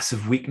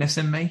massive weakness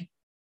in me,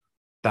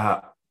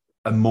 that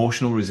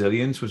emotional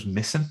resilience was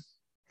missing.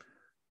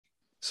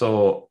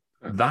 So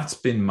that's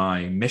been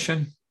my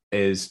mission,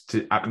 is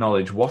to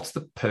acknowledge what's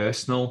the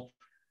personal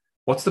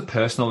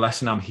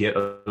lesson I'm here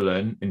to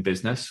learn in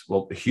business.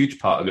 Well, a huge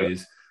part of it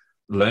is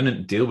learning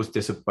to deal with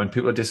when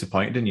people are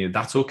disappointed in you.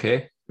 That's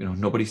okay.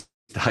 Nobody's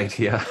died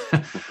here.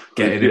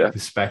 Get it in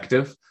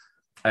perspective.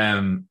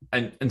 And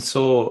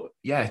so,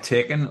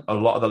 taking a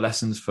lot of the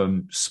lessons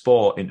from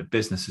sport into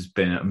business has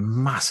been a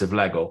massive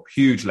leg up,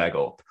 huge leg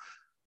up.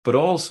 But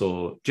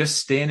also just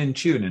staying in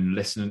tune and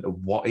listening to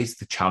what is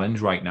the challenge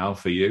right now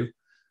for you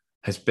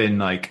has been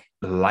like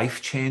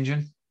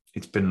life-changing.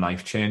 It's been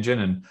life-changing.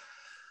 And,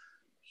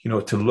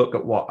 to look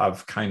at what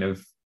I've kind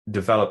of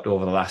developed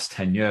over the last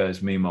 10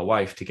 years, me and my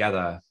wife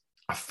together,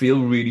 I feel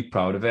really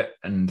proud of it.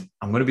 And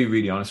I'm going to be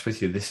really honest with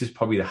you. This is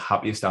probably the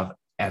happiest I've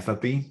ever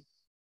been.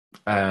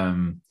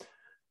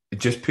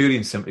 Just purely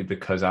and simply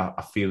because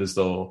I feel as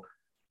though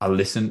I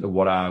listen to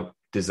what I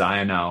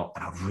desire now,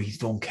 and I really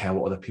don't care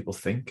what other people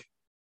think.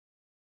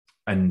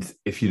 And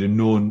if you'd have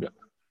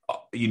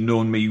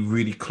known me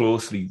really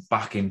closely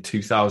back in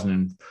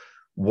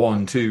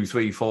 2001, 2,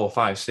 3, 4,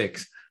 5,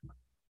 6,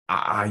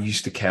 I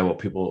used to care what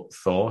people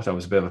thought. I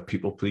was a bit of a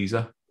people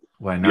pleaser,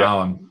 where now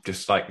I'm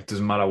just like, it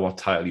doesn't matter what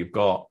title you've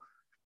got.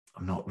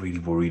 I'm not really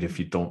worried if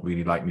you don't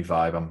really like me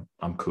vibe.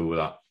 I'm cool with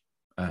that.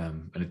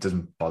 And it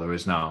doesn't bother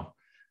us now.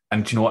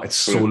 And do you know what? It's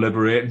so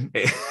liberating.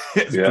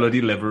 It's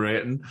bloody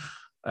liberating.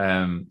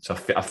 So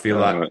I feel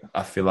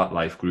that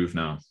life groove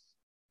now.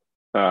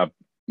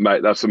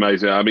 Mate, that's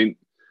amazing. I mean,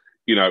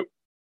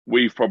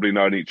 we've probably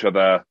known each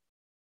other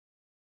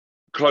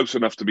close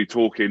enough to be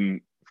talking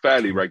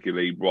fairly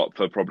regularly,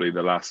 for probably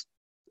the last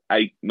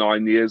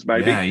 8-9 years,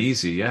 maybe. Yeah,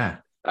 easy, yeah.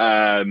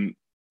 And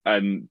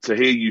to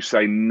hear you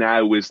say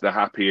now is the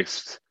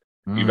happiest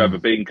you've ever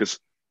been, because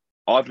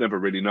I've never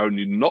really known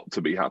you not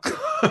to be happy.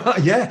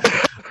 Yeah.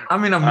 I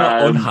mean, I'm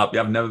not unhappy.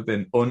 I've never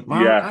been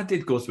I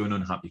did go through an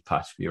unhappy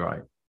patch, you're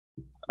right.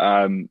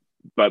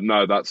 But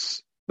no,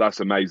 that's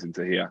amazing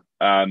to hear.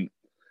 And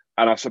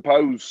I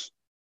suppose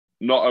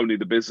not only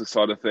the business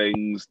side of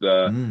things,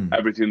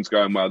 everything's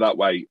going well that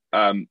way.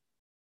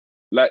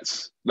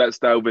 Let's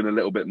delve in a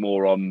little bit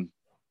more on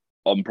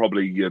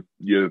probably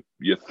your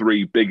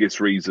 3 biggest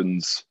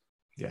reasons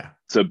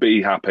to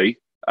be happy.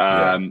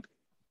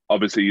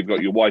 Obviously, you've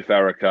got your wife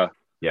Erica.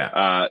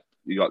 Yeah.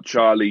 You got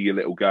Charlie, your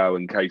little girl,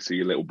 and Casey,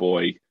 your little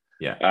boy.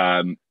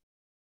 Yeah.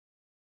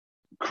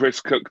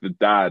 Chris Cook, the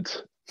dad.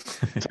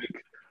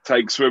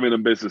 take swimming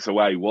and business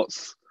away.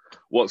 What's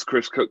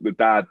Chris Cook, the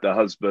dad, the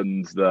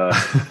husband,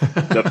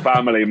 the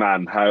family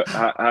man?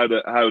 How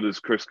does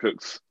Chris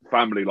Cook's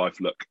family life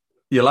look?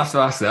 You'll have to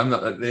ask them.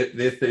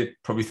 They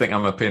probably think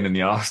I'm a pain in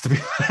the arse, to be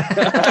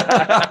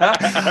fair.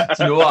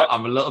 Do you know what?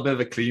 I'm a little bit of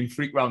a clean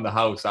freak around the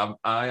house.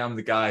 I am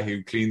the guy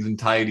who cleans and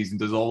tidies and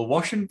does all the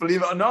washing,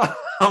 believe it or not.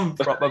 I'm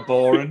proper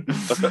boring.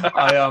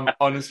 I am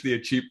honestly a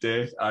cheap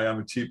date. I am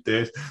a cheap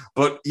date.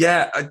 But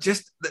yeah,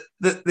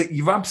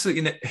 you've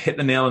absolutely hit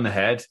the nail on the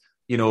head.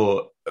 You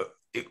know,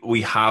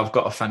 we have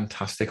got a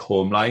fantastic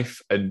home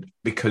life, and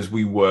because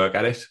we work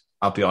at it,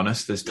 I'll be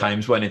honest, there's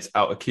times when it's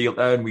out of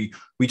kilter and we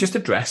just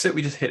address it.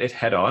 We just hit it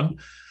head on.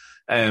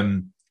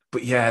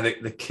 But yeah,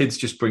 the kids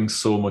just bring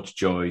so much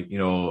joy, you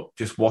know,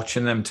 just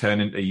watching them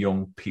turn into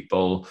young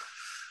people,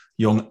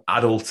 young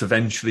adults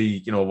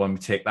eventually, you know, when we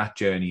take that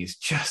journey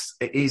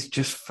it is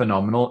just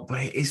phenomenal, but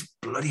it is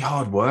bloody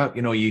hard work.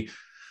 You know, the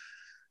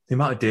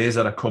amount of days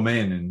that I come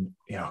in and,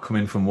 you know, come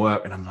in from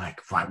work and I'm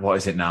like, right, what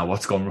is it now?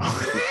 What's gone wrong?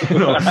 You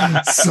know,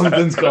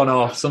 something's gone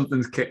off,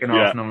 something's kicking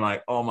off. And I'm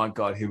like, oh my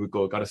God, here we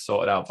go. Got to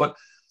sort it out. But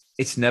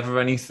it's never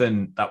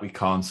anything that we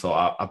can't sort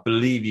out. I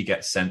believe you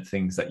get sent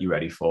things that you're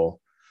ready for.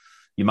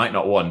 You might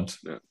not want,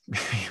 you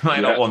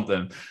might not want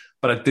them,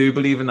 but I do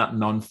believe in that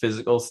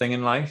non-physical thing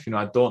in life. You know,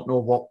 I don't know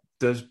what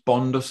does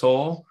bond us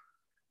all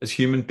as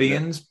human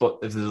beings, but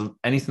if there's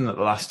anything that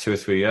the last 2 or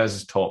 3 years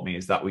has taught me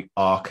is that we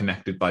are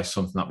connected by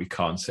something that we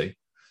can't see.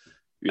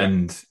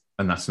 And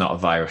that's not a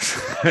virus.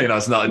 You know,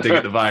 it's not a dig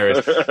at the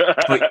virus.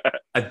 But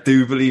I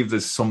do believe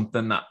there's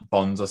something that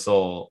bonds us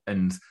all.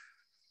 And,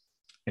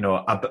 you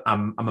know,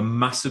 I'm a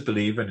massive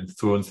believer in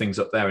throwing things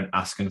up there and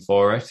asking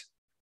for it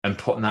and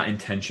putting that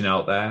intention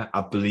out there. I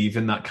believe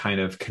in that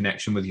kind of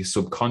connection with your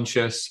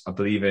subconscious. I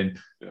believe in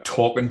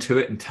talking to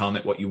it and telling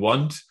it what you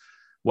want.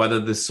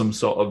 Whether there's some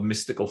sort of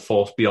mystical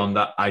force beyond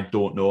that, I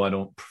don't know. I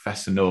don't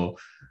profess to know.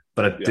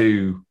 But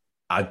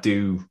I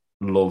do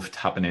love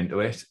tapping into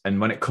it. And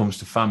when it comes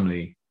to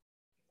family,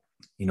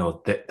 you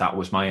know, that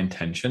was my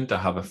intention, to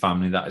have a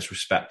family that is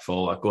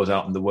respectful, that goes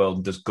out in the world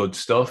and does good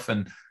stuff.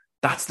 And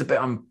that's the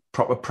bit I'm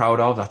proper proud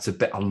of. That's a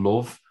bit I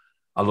love.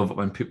 I love it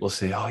when people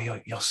say, oh,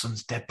 your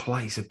son's dead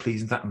polite. He said,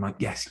 please and that. I'm like,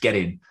 yes, get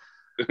in.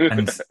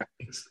 And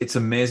it's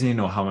amazing, you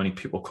know, how many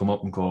people come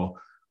up and go,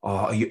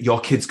 oh, your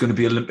kid's going to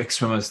be Olympic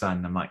swimmers then?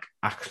 And I'm like,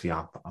 actually,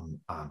 I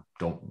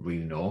don't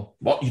really know.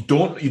 What, you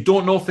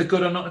don't know if they're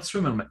good or not at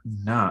swimming? I'm like,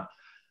 nah.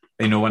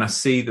 You know, when I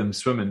see them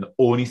swimming, the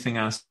only thing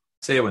I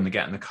say when they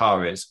get in the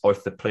car is, or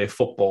if they play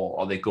football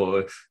or they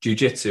go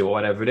jiu-jitsu or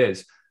whatever it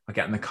is, I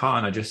get in the car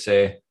and I just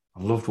say,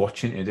 I loved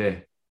watching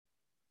today.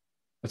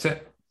 That's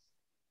it.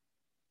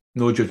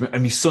 No judgment.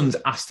 And my son's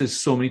asked us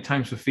so many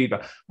times for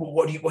feedback. Well,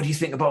 what do you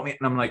think about me?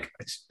 And I'm like,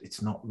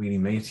 it's not really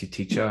me. It's your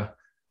teacher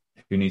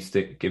who needs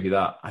to give you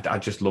that. I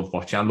just love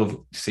watching. I love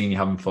seeing you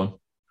having fun.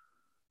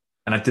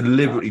 And I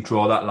deliberately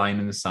draw that line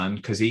in the sand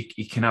because he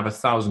can have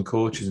 1,000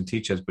 coaches and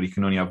teachers, but he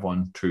can only have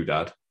one true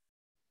dad.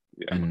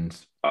 Yeah.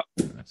 And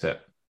that's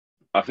it.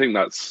 I think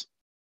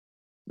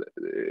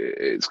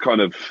it's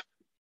kind of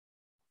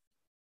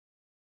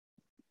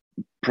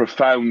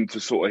profound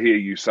to sort of hear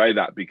you say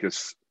that,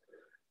 because,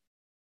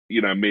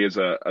 you know, me as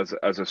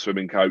a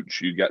swimming coach,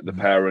 you get the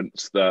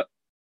parents that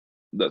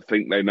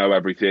think they know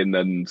everything,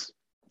 and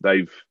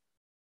they've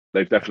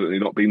definitely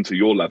not been to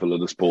your level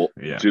of the sport.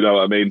 Yeah. Do you know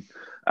what I mean?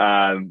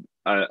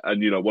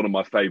 And you know, one of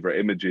my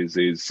favorite images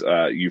is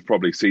you've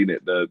probably seen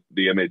it,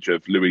 the image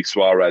of Luis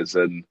Suarez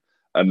and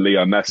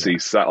Leo Messi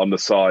sat on the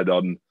side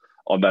on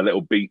their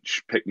little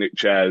beach picnic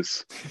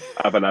chairs,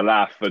 having a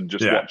laugh and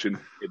just watching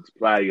kids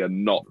play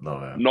and not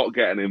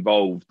getting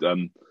involved.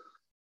 And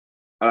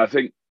I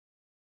think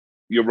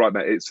you're right,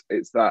 mate.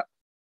 It's that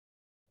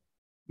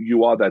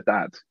you are their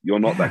dad. You're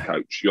not their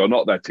coach. You're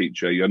not their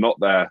teacher. You're not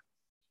their,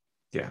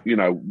 you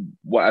know,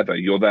 whatever.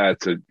 You're there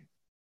to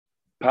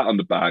pat on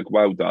the back.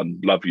 Well done.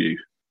 Love you.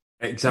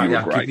 Exactly.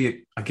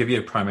 I'll give you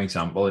a prime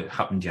example. It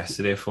happened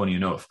yesterday, funny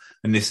enough.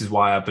 And this is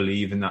why I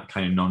believe in that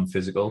kind of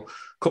non-physical.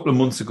 A couple of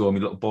months ago, my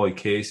little boy,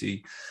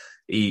 Casey,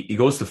 he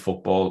goes to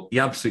football. He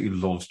absolutely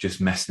loves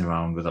just messing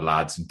around with the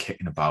lads and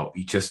kicking about.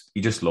 He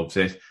just loves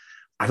it.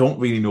 I don't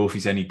really know if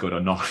he's any good or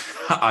not.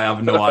 I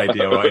have no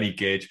idea or any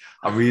gauge.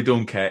 I really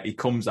don't care. He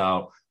comes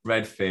out,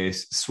 red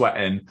face,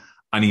 sweating,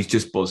 and he's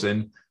just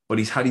buzzing. But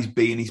he's had his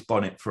bee in his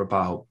bonnet for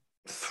about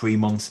 3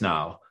 months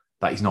now,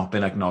 that he's not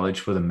been acknowledged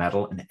for the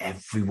medal, and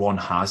everyone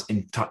has,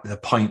 in the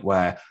point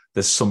where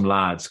there's some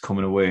lads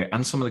coming away,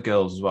 and some of the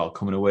girls as well,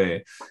 coming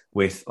away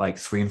with like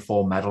 3 and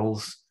 4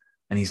 medals.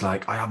 And he's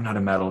like, I haven't had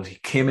a medal. He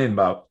came in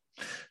about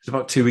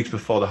 2 weeks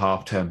before the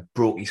half term,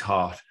 broke his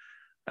heart.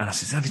 And I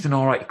said, is everything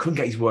all right? He couldn't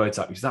get his words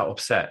out. He was that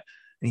upset.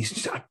 And he's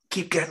just, I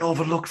keep getting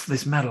overlooked for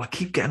this medal.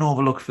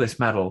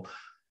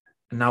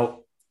 And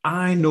now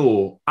I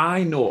know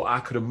I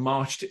could have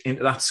marched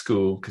into that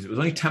school, because it was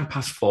only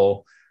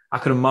 4:10. I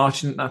could have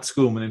marched into that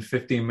school within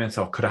 15 minutes.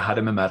 I could have had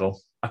him a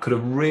medal. I could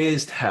have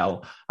raised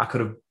hell. I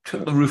could have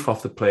took the roof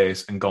off the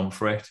place and gone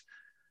for it.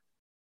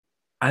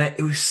 And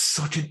it was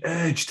such an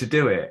urge to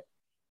do it.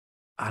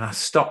 And I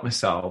stopped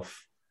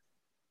myself.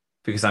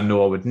 because I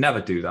know I would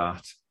never do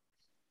that.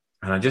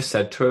 And I just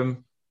said to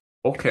him,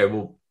 okay,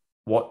 well,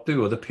 what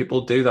do other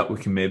people do that we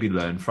can maybe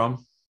learn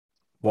from?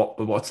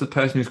 What's the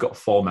person who's got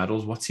 4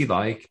 medals? What's he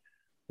like?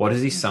 What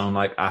does he sound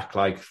like, act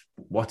like?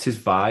 What's his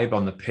vibe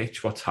on the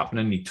pitch? What's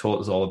happening? He taught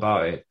us all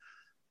about it.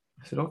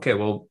 I said, okay,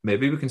 well,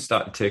 maybe we can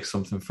start to take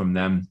something from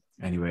them.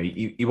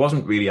 Anyway, he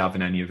wasn't really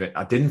having any of it.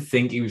 I didn't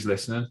think he was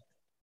listening.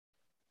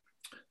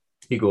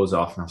 He goes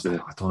off and I was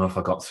like, I don't know if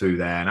I got through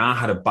there. And I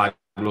had a bag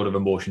load of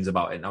emotions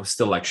about it. And I was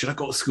still like, should I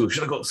go to school?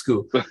 Should I go to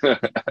school?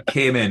 I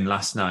came in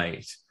last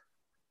night.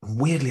 And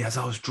weirdly, as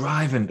I was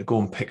driving to go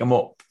and pick him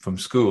up from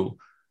school,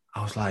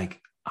 I was like,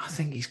 I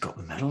think he's got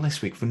the medal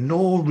this week for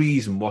no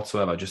reason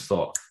whatsoever. I just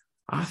thought,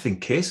 I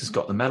think Case has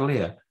got the medal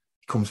here.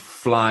 He comes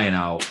flying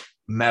out,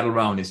 medal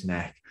around his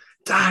neck.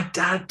 Dad,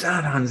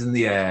 hands in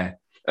the air.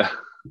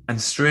 And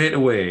straight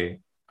away,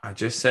 I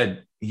just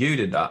said, you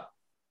did that.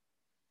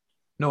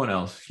 No one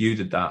else, you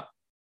did that.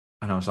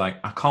 And I was like,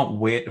 I can't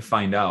wait to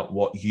find out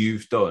what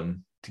you've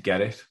done to get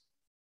it.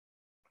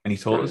 And he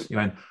told us, he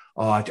went,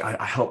 oh,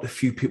 I helped a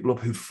few people up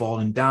who'd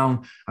fallen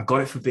down. I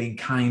got it for being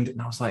kind.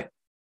 And I was like,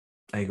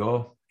 there you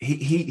go.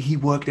 He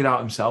worked it out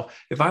himself.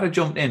 If I'd have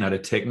jumped in, I'd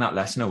have taken that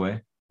lesson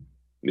away.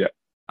 Yeah.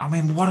 I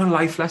mean, what a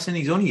life lesson.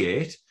 He's only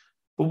 8.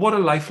 But what a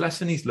life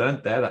lesson he's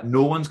learned there, that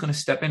no one's going to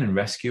step in and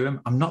rescue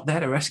him. I'm not there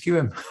to rescue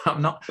him.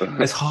 I'm not,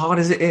 as hard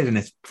as it is, and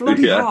it's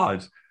bloody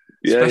hard.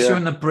 Especially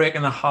when they're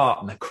breaking their heart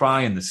and they're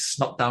crying, there's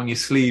snot down your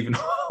sleeve and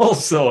all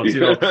sorts,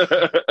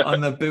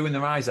 and they're booing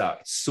their eyes out.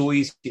 It's so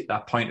easy at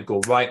that point to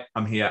go, right,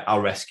 I'm here,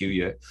 I'll rescue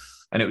you.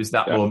 And it was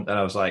that moment that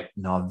I was like,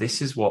 no,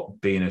 this is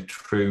what being a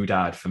true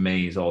dad for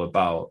me is all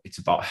about. It's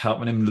about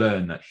helping him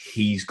learn that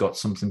he's got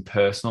something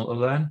personal to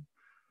learn.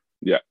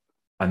 Yeah.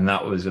 And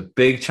that was a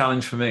big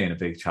challenge for me and a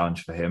big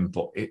challenge for him,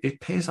 but it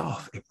pays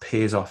off. It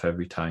pays off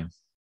every time.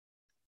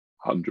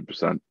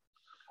 100%.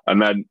 And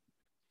then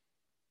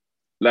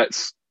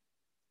let's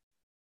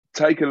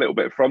take a little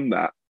bit from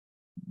that.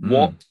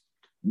 What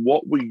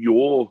were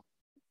your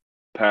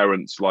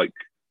parents like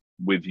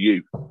with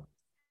you?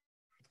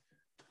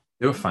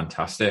 They were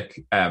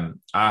fantastic. I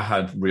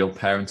had real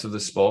parents of the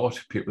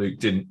sport, people who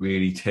didn't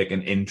really take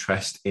an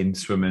interest in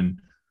swimming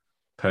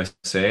per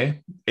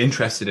se,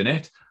 interested in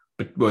it,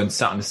 but weren't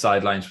sat on the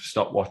sidelines with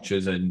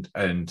stopwatches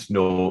and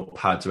no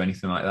pads or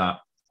anything like that.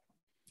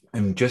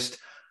 And just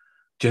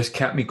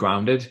kept me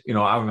grounded. You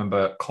know, I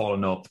remember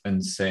calling up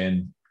and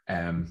saying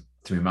to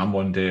my mum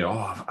one day,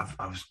 I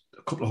was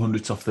a couple of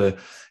hundredths off the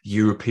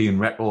European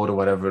record or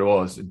whatever it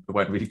was. It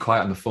went really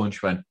quiet on the phone.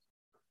 She went,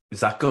 is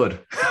that good?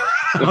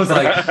 I was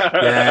like,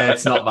 yeah,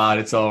 it's not bad.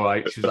 It's all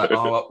right. She was like,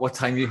 oh, what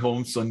time are you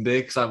home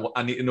Sunday? Because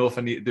I need to know if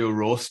I need to do a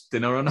roast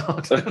dinner or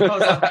not. and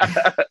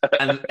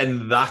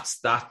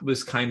that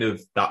was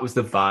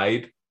the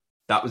vibe.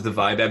 That was the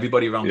vibe.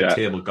 Everybody around the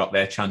table got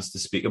their chance to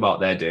speak about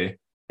their day.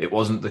 It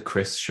wasn't the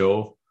Chris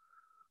show.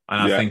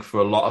 And I think for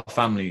a lot of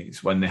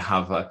families, when they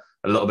have a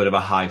little bit of a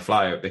high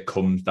flyer, it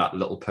becomes that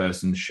little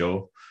person's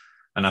show.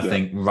 And I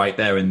think right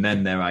there and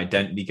then their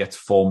identity gets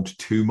formed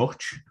too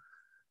much.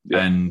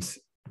 Yeah.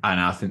 And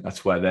I think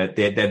that's where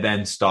they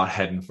then start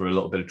heading for a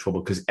little bit of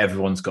trouble, because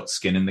everyone's got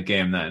skin in the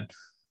game then.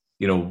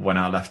 You know, when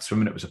I left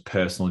swimming, it was a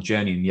personal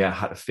journey, and I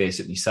had to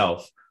face it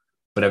myself.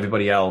 But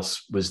everybody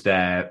else was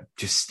there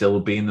just still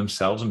being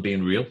themselves and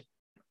being real.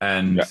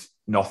 And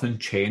nothing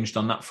changed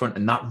on that front.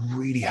 And that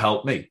really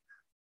helped me,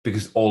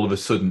 because all of a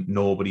sudden,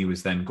 nobody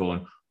was then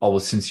going, oh,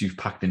 well, since you've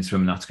packed in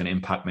swimming, that's going to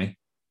impact me.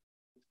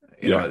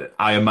 You know,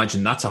 I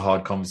imagine that's a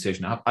hard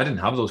conversation. I didn't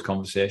have those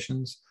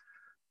conversations.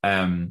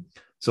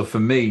 So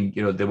for me,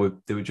 you know, they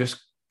were just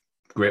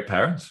great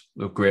parents.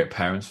 They were great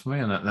parents for me,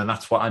 and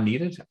that's what I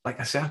needed. Like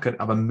I say, I could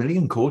have a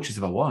million coaches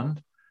if I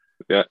want.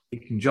 Yeah, you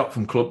can jump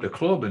from club to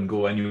club and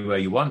go anywhere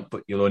you want,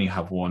 but you'll only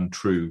have one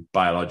true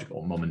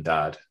biological mum and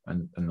dad,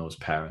 and those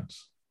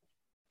parents.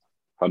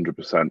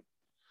 100%.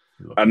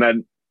 And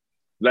then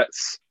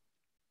let's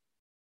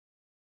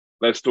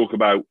talk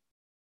about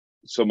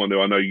someone who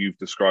I know you've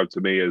described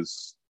to me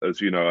as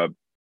you know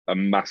a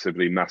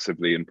massively,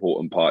 massively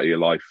important part of your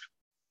life.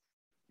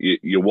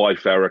 Your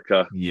wife,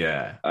 Erica.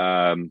 Yeah.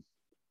 I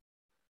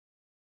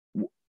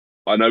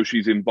know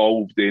she's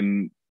involved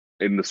in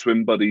the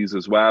swim buddies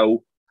as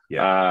well.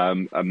 Yeah.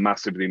 And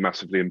massively,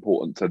 massively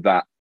important to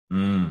that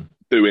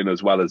doing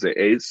as well as it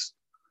is.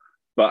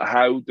 But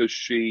how does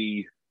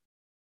she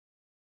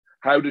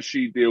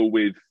deal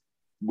with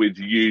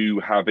you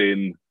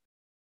having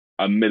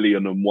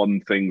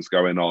 1,000,001 things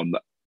going on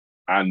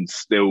and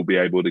still be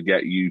able to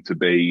get you to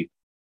be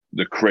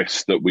the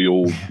Chris that we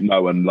all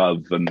know and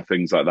love and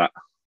things like that?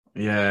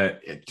 Yeah,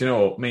 do you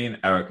know, me and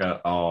Erica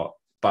are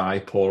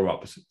bipolar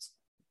opposites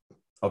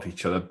of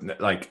each other.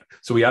 Like,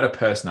 so we had a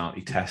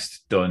personality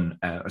test done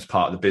as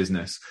part of the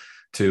business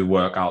to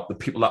work out the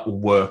people that we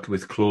worked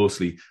with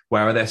closely,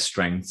 where are their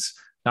strengths.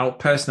 Now,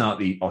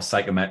 personality or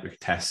psychometric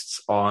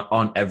tests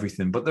aren't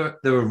everything, but they're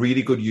a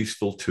really good,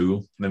 useful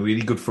tool. They're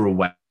really good for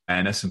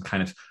awareness and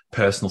kind of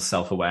personal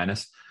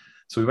self-awareness.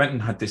 So we went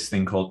and had this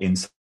thing called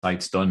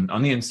Insights done.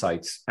 On the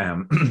Insights,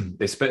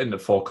 they split into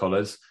 4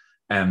 colours.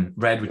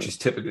 Red, which is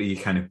typically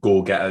your kind of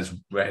go-getters,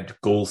 red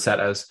goal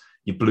setters.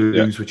 Your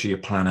blues, which are your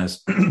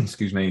planners,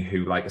 excuse me,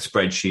 who like a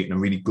spreadsheet and are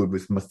really good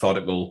with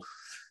methodical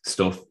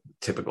stuff,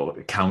 typical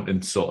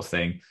accountant sort of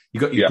thing. You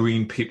got your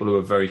green people who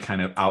are very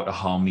kind of out of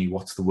harmony.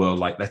 What's the world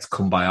like? Let's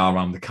come by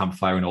around the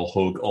campfire and all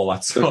hug, all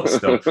that sort of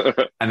stuff.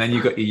 And then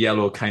you got your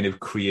yellow kind of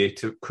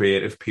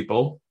creative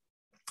people.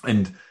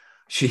 And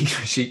she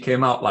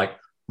came out like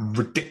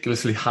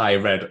ridiculously high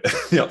red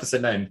at the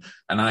opposite end,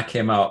 and I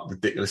came out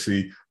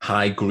ridiculously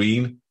high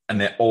green, and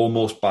they're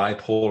almost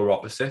bipolar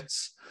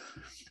opposites.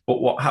 But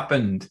what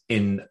happened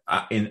in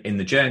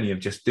the journey of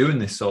just doing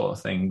this sort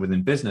of thing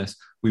within business,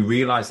 we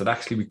realized that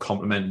actually we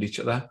complemented each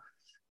other.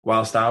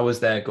 Whilst I was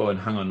there going,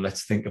 hang on,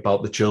 let's think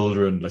about the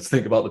children, let's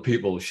think about the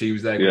people. She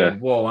was there going,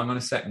 whoa, hang on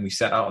a second, we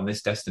set out on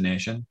this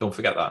destination. Don't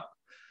forget that.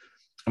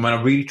 And when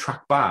I really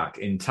track back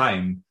in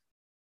time,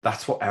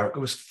 that's what Erica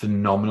was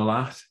phenomenal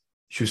at.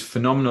 She was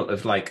phenomenal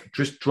of like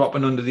just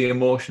dropping under the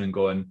emotion and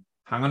going,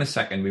 hang on a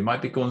second, we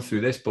might be going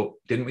through this, but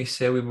didn't we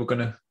say we were going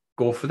to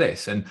go for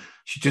this? And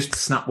she just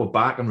snap her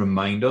back and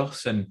remind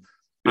us, and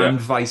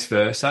vice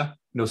versa.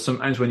 You know,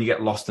 sometimes when you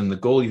get lost in the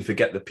goal, you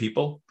forget the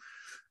people,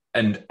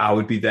 and I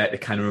would be there to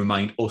kind of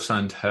remind us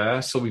and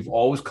her. So we've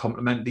always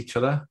complemented each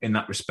other in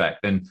that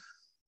respect. And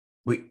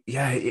we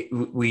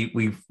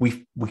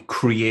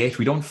create.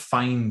 We don't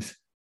find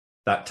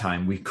that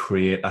time. We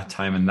create that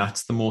time, and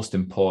that's the most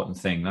important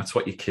thing. That's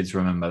what your kids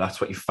remember.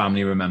 That's what your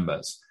family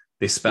remembers.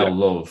 They spell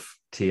love,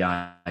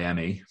 Time,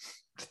 the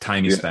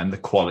time you spend, the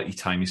quality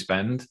time you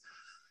spend.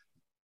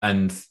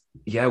 And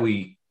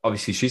we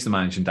obviously, she's the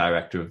managing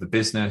director of the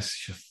business.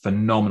 She's a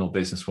phenomenal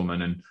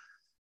businesswoman. And,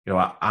 you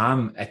know,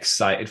 I'm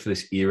excited for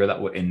this era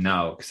that we're in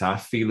now, because I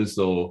feel as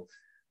though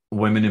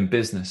women in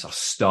business are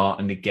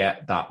starting to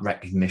get that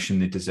recognition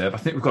they deserve. I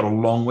think we've got a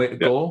long way to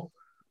go,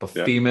 but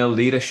female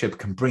leadership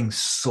can bring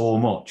so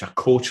much. I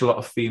coach a lot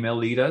of female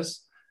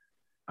leaders,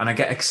 and I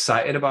get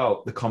excited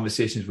about the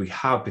conversations we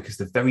have because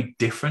they're very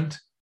different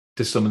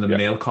to some of the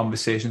male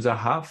conversations I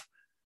have.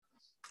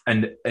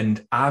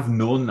 And I've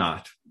known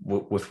that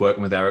with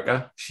working with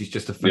Erica. She's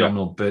just a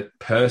phenomenal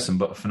person,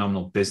 but a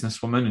phenomenal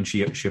businesswoman, and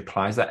she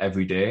applies that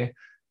every day.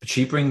 But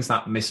she brings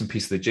that missing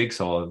piece of the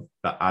jigsaw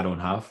that I don't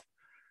have.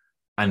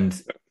 And,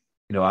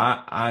 you know,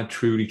 I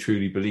truly,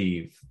 truly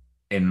believe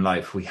in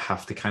life we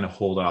have to kind of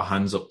hold our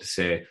hands up to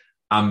say,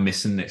 I'm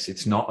missing this.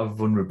 It's not a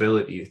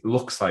vulnerability. It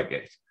looks like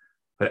it.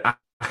 But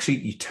actually,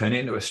 you turn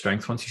it into a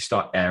strength once you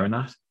start airing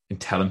that and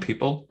telling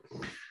people.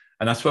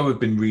 And that's where we've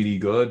been really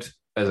good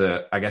as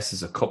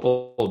a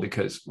couple,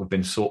 because we've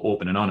been so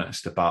open and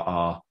honest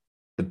about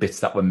the bits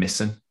that we're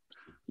missing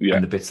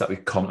and the bits that we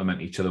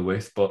complement each other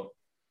with. But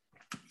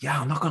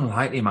I'm not going to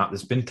lie to you, Matt.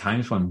 There's been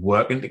times when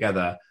working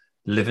together,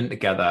 living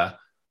together,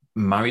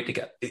 married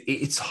together,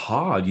 it's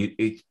hard.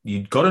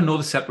 You got to know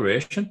the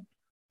separation.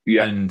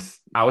 Yeah. And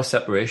our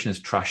separation is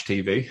trash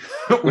TV.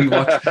 we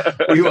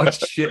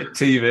watch shit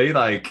TV,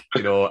 like,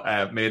 you know,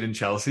 Made in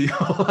Chelsea,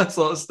 all that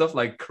sort of stuff,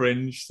 like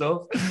cringe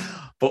stuff.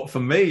 But for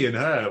me and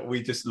her,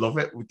 we just love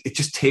it. It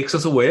just takes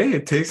us away.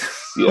 It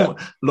takes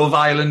Love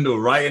Island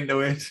or right into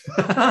it.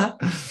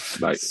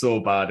 Right. So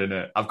bad, isn't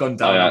it? I've gone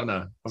down, haven't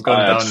I? I've gone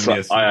down in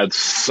this. I had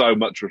so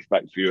much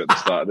respect for you at the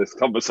start of this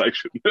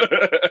conversation.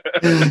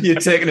 You're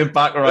taking it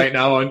back right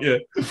now, aren't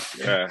you?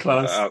 Yeah.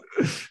 Class.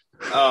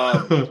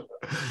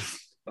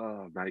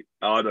 Oh, mate,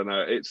 I don't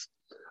know.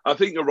 I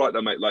think you're right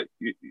though, mate. Like,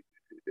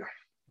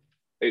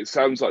 it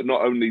sounds like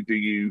not only do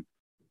you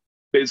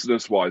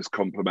business-wise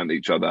complement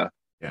each other,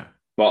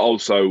 but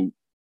also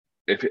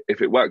if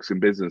it works in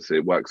business,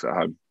 it works at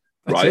home,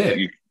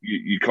 right?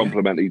 You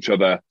complement each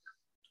other.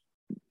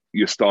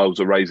 Your styles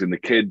of raising the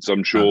kids,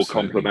 I'm sure,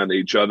 complement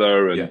each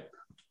other, and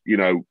you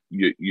know,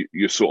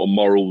 your sort of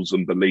morals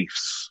and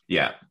beliefs,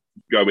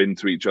 go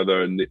into each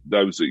other, and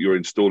those that you're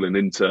installing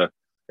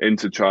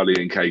into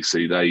Charlie and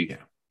Casey,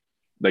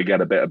 they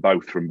get a bit of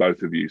both from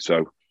both of you.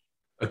 So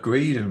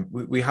agreed. And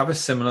we have a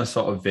similar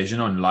sort of vision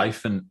on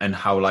life and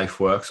how life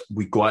works.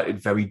 We go at it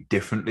very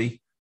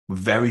differently,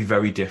 very,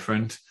 very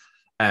different.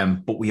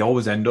 But we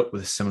always end up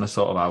with a similar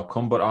sort of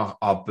outcome. But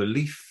our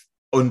belief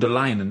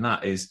underlying in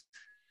that is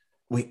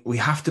we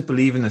have to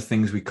believe in the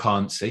things we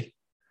can't see.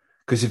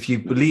 Because if you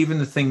believe in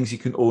the things you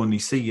can only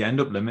see, you end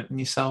up limiting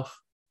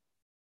yourself.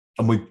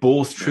 And we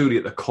both truly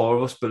at the core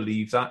of us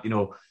believe that, you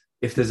know,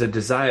 if there's a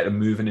desire to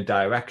move in a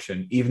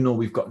direction, even though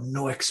we've got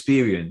no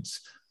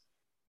experience,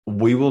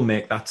 we will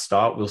make that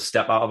start. We'll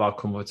step out of our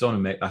comfort zone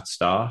and make that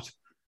start,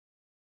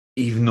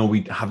 even though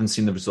we haven't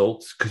seen the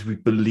results, because we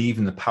believe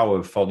in the power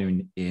of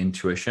following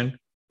intuition.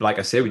 Like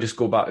I say, we just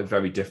go about it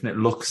very different.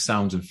 It looks,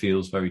 sounds, and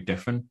feels very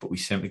different, but we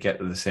simply get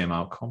to the same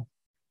outcome.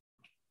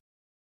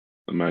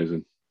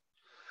 Amazing.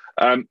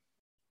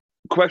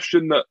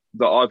 Question that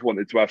I've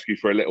wanted to ask you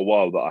for a little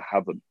while that I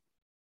haven't.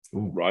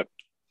 Ooh. Right.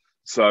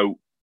 So,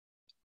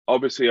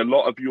 obviously, a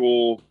lot of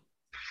your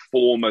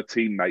former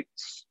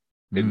teammates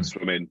in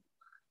swimming,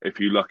 if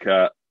you look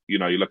at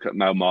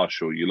Mel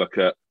Marshall, you look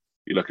at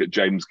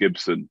James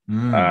Gibson,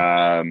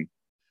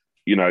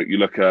 you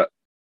look at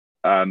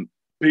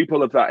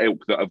people of that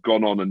ilk that have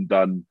gone on and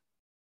done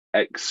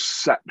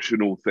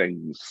exceptional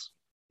things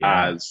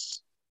as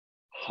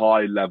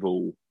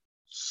high-level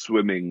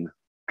swimming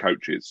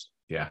coaches.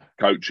 Yeah,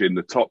 coaching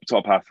the top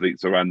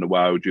athletes around the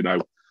world. You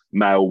know,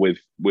 Mel with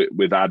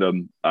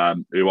Adam,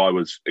 who I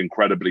was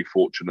incredibly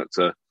fortunate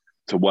to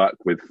work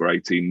with for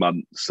 18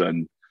 months,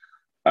 and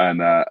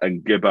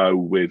Gibbo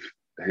with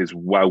his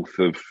wealth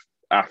of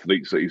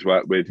athletes that he's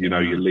worked with. You know,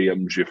 your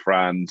Liams, your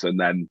Frans, and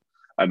then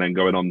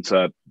going on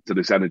to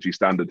this energy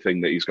standard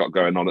thing that he's got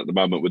going on at the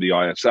moment with the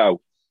ISL.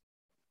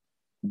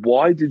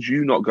 Why did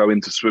you not go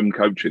into swim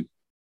coaching?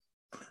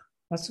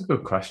 That's a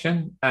good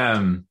question.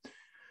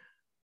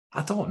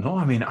 I don't know.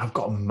 I mean, I've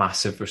got a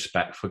massive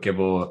respect for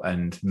Gibbo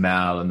and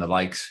Mel and the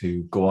likes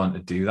who go on to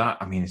do that.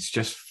 I mean, it's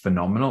just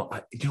phenomenal.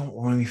 You know,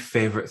 one of my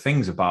favourite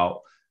things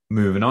about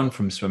moving on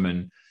from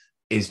swimming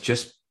is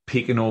just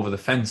peeking over the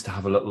fence to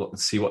have a look and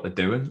see what they're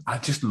doing.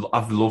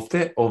 I've loved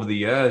it over the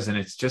years, and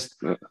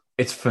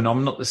it's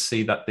phenomenal to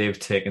see that they've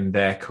taken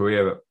their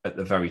career at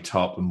the very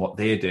top and what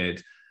they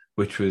did,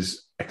 which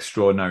was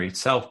extraordinary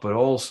itself, but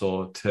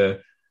also to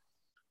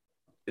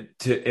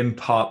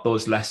impart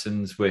those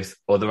lessons with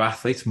other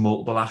athletes,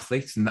 multiple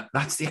athletes, and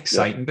that's the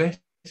exciting bit.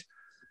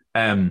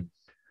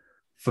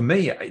 For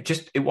me,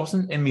 it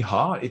wasn't in my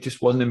heart. It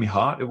just wasn't in my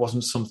heart. It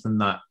wasn't something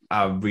that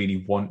I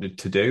really wanted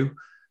to do.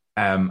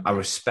 I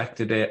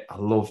respected it. I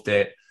loved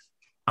it.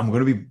 I'm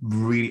going to be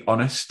really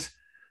honest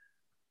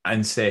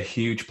and say a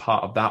huge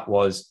part of that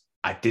was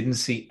I didn't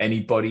see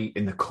anybody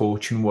in the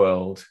coaching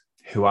world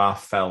who I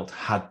felt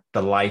had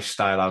the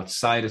lifestyle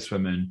outside of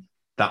swimming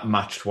that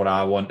matched what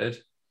I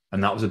wanted.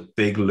 And that was a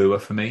big lure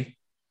for me.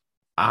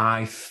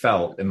 I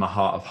felt in my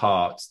heart of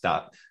hearts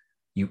that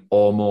you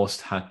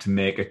almost had to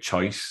make a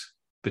choice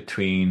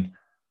between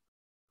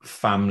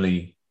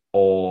family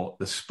or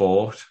the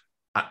sport.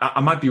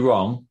 I might be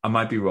wrong,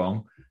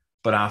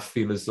 but I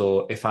feel as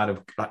though if I'd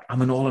have,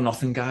 I'm an all or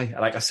nothing guy.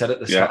 Like I said at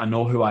the start, I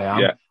know who I am.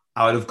 Yeah.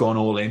 I would have gone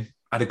all in.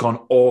 I'd have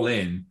gone all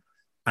in.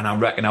 And I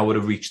reckon I would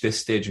have reached this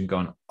stage and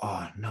gone,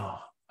 oh no,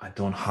 I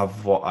don't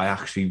have what I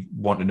actually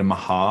wanted in my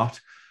heart.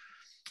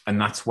 And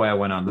that's where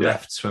when I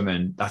left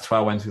swimming, that's why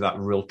I went through that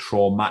real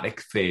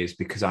traumatic phase,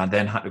 because I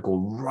then had to go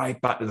right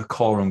back to the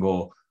core and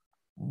go,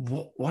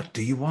 what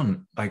do you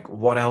want? Like,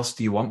 what else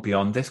do you want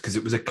beyond this? Because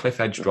it was a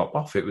cliff edge drop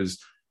off. It was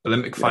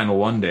Olympic final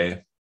one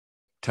day,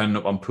 turning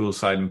up on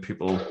poolside and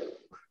people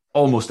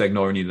almost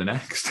ignoring you the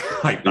next.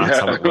 Like, that's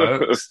how it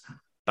works.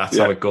 That's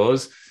how it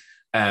goes.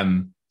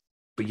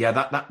 But yeah,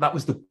 that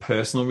was the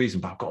personal reason.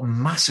 But I've got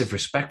massive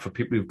respect for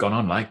people who've gone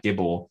on, like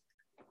Gibbo,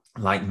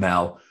 like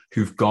Mel,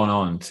 who've gone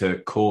on to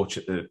coach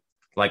at the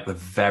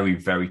very,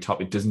 very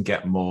top. It doesn't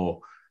get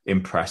more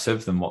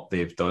impressive than what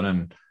they've done.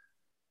 And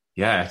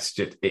yeah,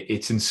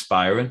 it's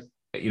inspiring.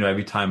 You know,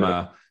 every time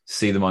I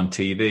see them on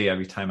TV,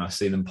 every time I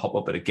see them pop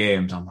up at the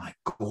games, I'm like,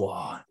 go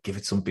on, give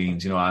it some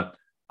beans. You know,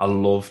 I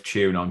love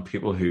cheering on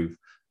people who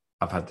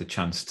I've had the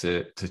chance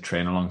to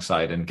train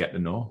alongside and get to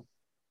know.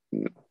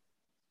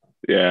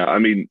 Yeah, I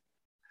mean,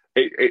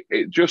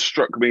 it just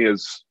struck me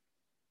as,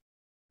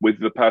 with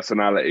the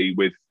personality,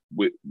 with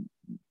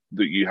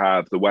that you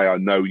have, the way I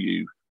know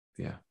you,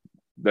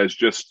 there's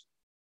just,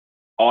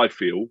 I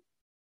feel,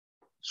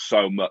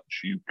 so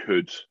much you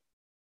could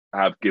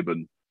have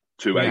given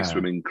to a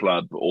swimming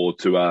club or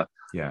to a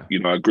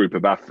group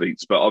of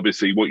athletes. But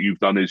obviously what you've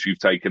done is you've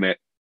taken it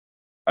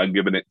and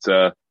given it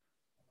to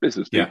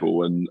business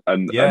people and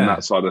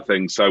that side of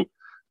things. So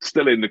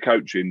still in the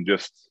coaching,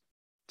 just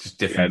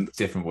different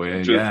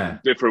way.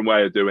 Different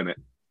way of doing it.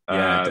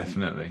 Yeah,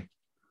 definitely.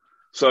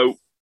 So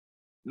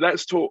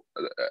let's talk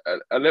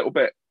a little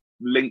bit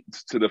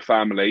linked to the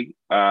family,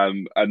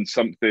 and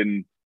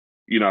something,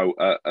 you know,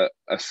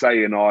 a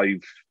saying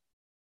I've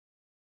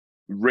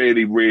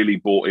really, really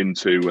bought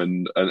into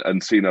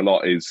and seen a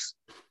lot is,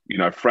 you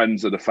know,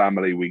 friends of the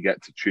family we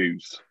get to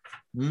choose.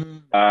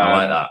 I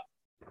like that.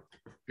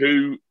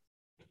 Who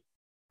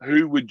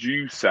would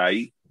you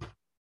say,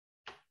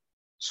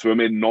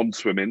 swimming,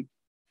 non-swimming,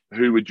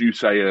 who would you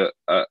say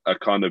are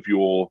kind of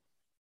your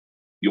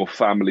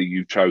family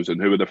you've chosen?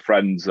 Who are the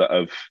friends that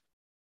have,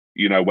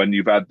 you know, when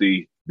you've had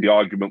the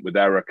argument with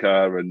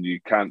Erica and you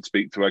can't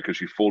speak to her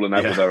because you've fallen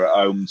out with her at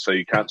home, so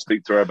you can't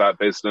speak to her about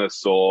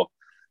business, or,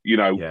 you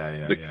know,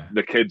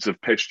 the kids have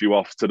pissed you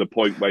off to the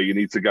point where you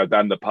need to go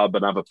down the pub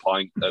and have a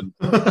pint. And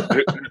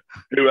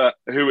who are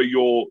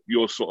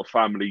your sort of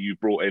family you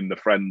brought in, the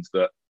friends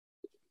that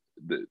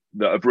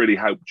have really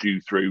helped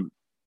you through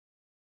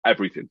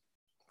everything?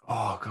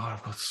 Oh God,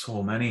 I've got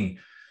so many.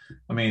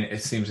 I mean,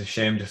 it seems a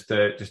shame just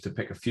to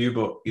pick a few,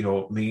 but you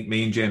know,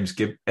 me and James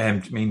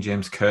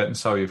Curtin,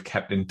 have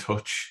kept in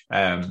touch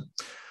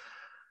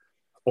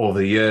over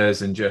the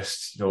years, and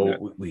just, you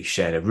know, we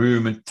shared a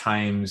room at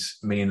times.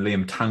 Me and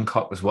Liam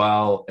Tancock as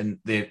well, and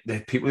they're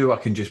people who I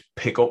can just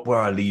pick up where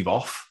I leave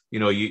off. You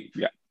know,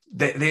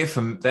 they're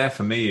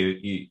for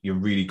me. You're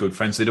really good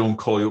friends. They don't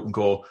call you up and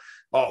go,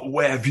 "Oh,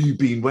 where have you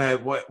been? Where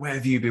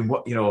have you been?"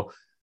 What, you know,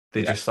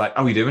 they're just like,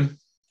 "How are you doing?"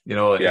 You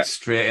know, it's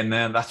straight in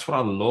there. That's what I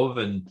love.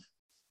 And,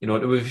 you know,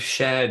 we've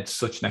shared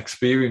such an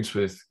experience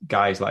with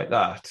guys like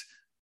that.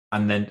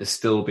 and then to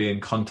still be in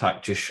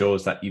contact just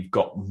shows that you've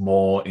got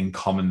more in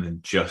common than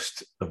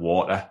just the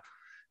water.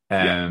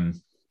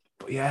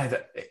 But yeah,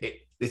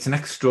 it's an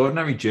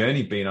extraordinary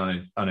journey being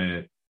on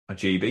a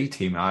GB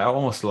team. I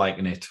almost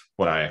liken it,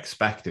 what I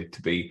expect it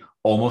to be,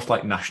 almost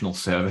like national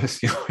service.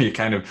 You're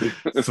kind of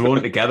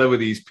thrown together with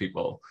these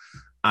people,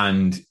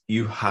 and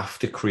you have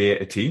to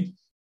create a team.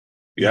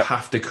 You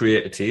have to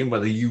create a team,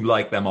 whether you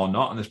like them or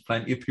not. And there's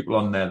plenty of people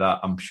on there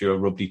that I'm sure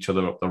rubbed each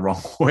other up the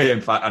wrong way.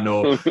 In fact, I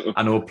know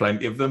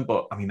plenty of them,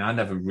 but I mean, I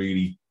never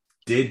really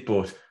did,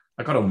 but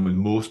I got on with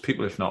most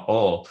people, if not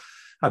all.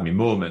 Had me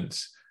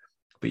moments.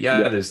 But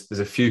there's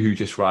a few who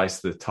just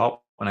rise to the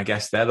top. And I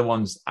guess they're the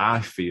ones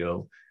I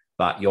feel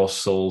that your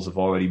souls have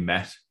already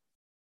met.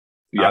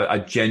 Yeah. I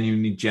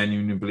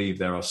genuinely believe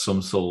there are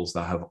some souls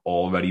that have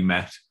already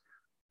met,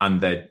 and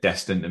they're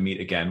destined to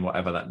meet again,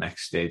 whatever that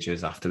next stage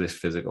is after this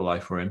physical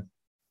life we're in.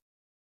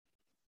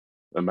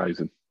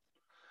 Amazing.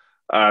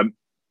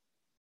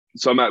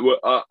 So, Matt,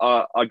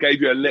 I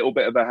gave you a little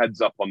bit of a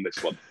heads up on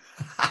this one.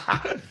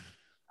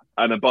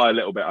 And by a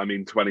little bit, I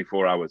mean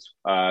 24 hours.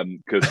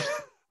 Because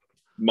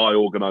my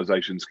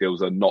organisation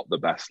skills are not the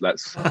best.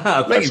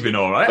 I think you've been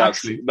all right,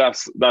 actually.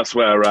 That's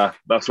where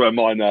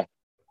my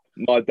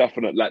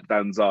definite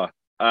letdowns are.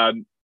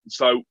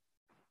 So,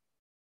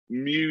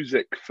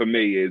 music for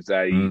me is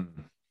a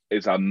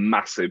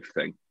massive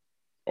thing.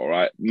 All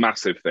right,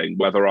 massive thing.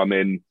 Whether I'm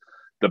in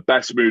the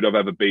best mood I've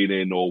ever been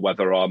in, or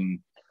whether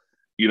I'm,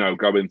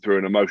 going through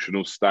an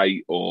emotional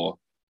state, or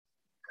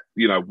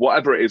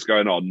whatever it is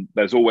going on,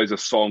 there's always a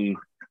song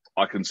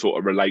I can sort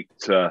of relate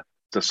to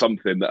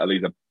something that'll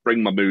either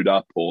bring my mood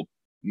up or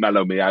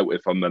mellow me out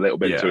if I'm a little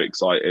bit too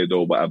excited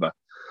or whatever.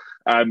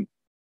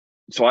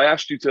 So I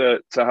asked you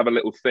to have a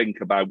little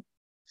think about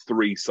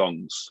 3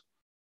 songs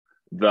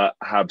that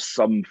have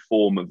some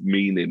form of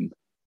meaning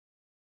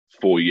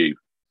for you.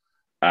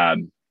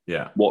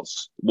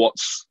 What's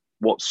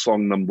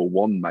song number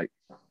 1, mate?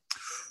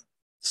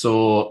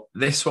 So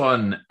this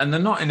one, and they're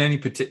not in any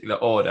particular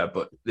order,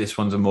 but this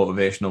one's a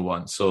motivational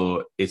one.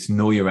 So it's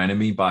Know Your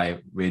Enemy by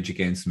Rage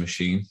Against the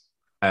Machine.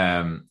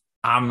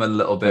 I'm a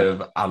little bit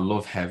of, I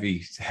love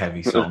heavy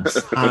songs.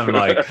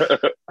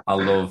 I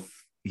love,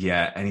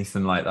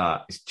 anything like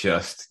that. It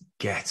just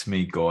gets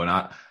me going.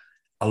 I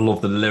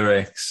love the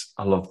lyrics.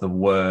 I love the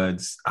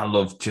words. I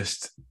love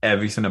just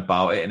everything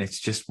about it. And it's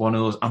just one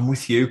of those, I'm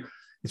with you.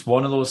 It's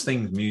one of those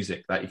things,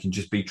 music, that you can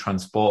just be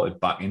transported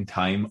back in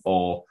time,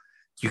 or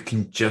you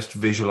can just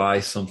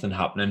visualize something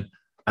happening.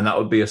 And that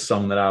would be a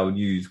song that I would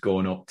use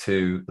going up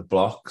to the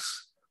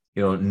blocks.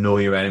 Know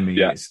Your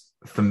Enemy is,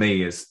 for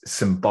me, is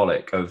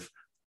symbolic of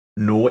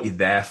know what you're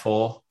there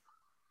for.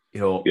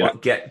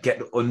 Get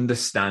to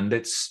understand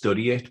it,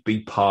 study it,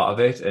 be part of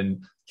it.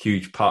 And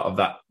huge part of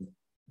that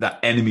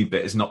enemy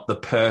bit is not the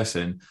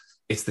person,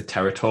 it's the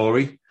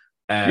territory.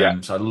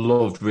 So I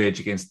loved Rage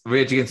Against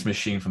the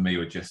Machine. For me,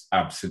 were just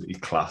absolutely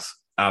class.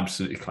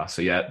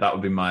 So yeah, that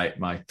would be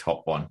my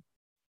top one.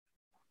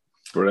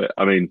 Brilliant.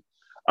 I mean,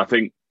 I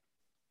think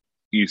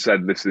you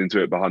said listening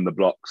to it behind the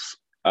blocks.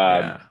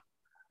 I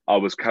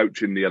was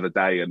coaching the other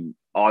day, and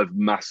I've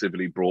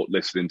massively brought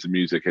listening to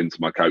music into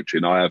my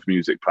coaching. I have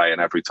music playing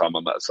every time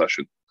I'm at a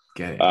session.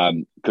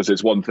 Because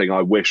it's one thing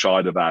I wish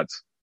I'd have had,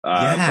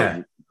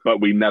 but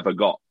we never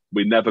got.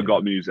 We never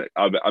got music.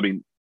 I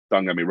mean,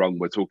 don't get me wrong.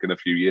 We're talking a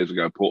few years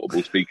ago.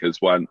 Portable speakers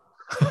weren't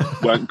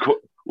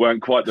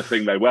quite the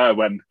thing they were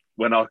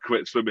when I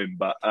quit swimming.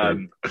 But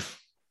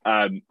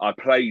I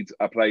played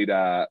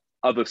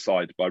Other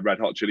Side by Red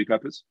Hot Chili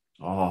Peppers.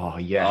 Oh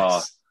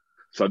yes.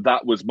 So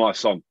that was my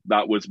song.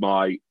 That was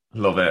my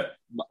love it.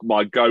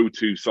 My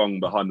go-to song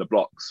behind the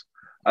blocks.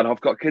 And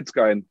I've got kids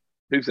going,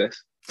 "Who's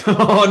this?"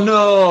 Oh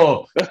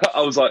no!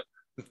 I was like,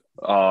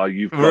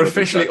 we're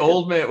officially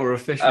old, mate. We're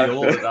officially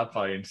old at that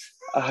point.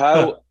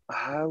 How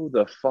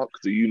the fuck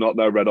do you not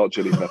know Red Hot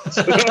Chili Peppers?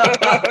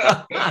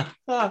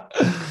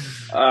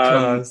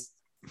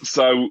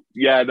 So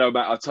yeah, no,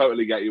 Matt, I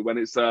totally get you. When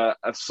it's a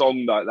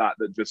song like that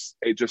just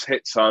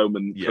hits home,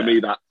 and for me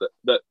that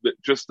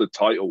just the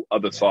title,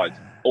 Other Side.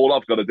 All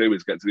I've got to do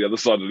is get to the other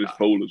side of this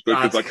pool as quick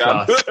as I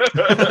can.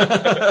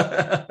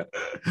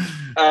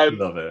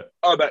 Love it.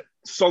 Oh, but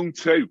song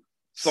two.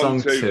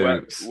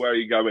 Where are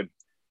you going?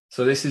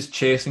 So this is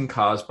Chasing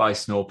Cars by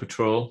Snow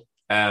Patrol.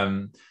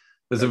 There's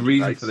a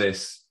reason for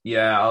this.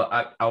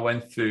 Yeah, I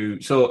went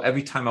through. So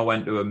every time I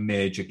went to a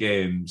major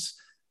games,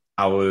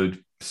 I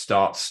would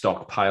start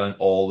stockpiling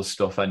all the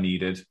stuff I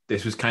needed.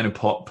 This was kind of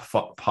part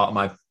of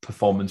my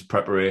performance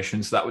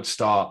preparation. So that would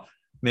start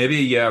maybe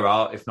a year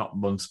out, if not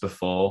months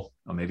before,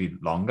 or maybe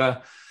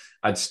longer.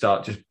 I'd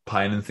start just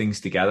piling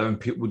things together, and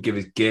people would give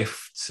us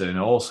gifts and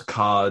also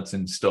cards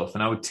and stuff.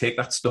 And I would take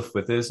that stuff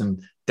with us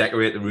and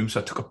decorate the room.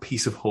 So I took a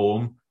piece of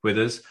home with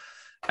us.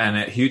 And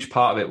a huge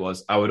part of it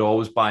was I would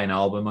always buy an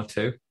album or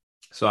two.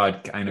 So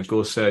I'd kind of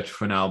go search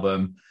for an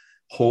album.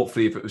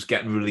 Hopefully, if it was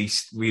getting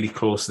released really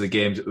close to the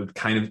games, it would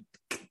kind of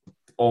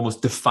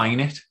almost define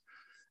it.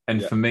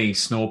 And for me,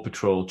 Snow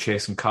Patrol,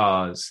 Chasing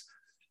Cars,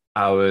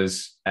 I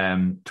was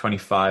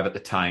 25 at the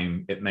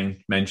time. It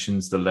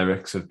mentions the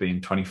lyrics of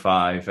being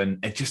 25,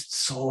 and it just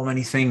so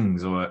many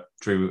things or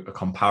drew a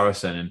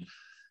comparison. And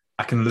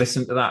I can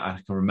listen to that. I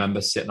can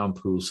remember sitting on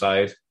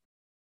poolside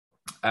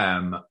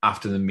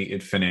after the meet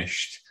had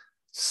finished,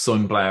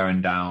 sun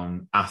blaring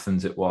down,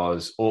 Athens it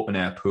was, open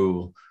air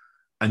pool,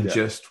 and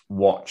just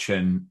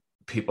watching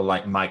people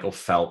like Michael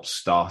Phelps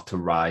start to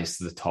rise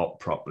to the top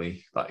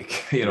properly.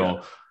 Like, you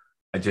know,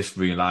 I just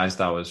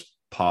realized I was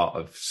part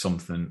of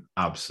something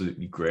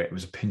absolutely great. It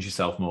was a pinch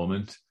yourself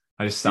moment.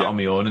 I just sat on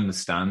my own in the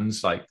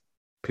stands, like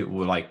people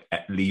were like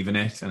leaving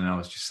it, and I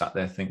was just sat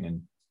there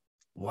thinking,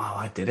 wow,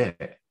 I did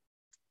it.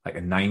 Like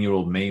a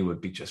 9-year-old me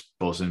would be just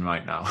buzzing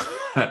right now.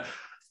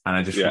 And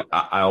I just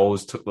I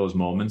always took those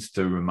moments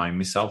to remind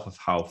myself of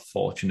how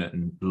fortunate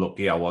and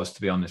lucky I was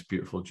to be on this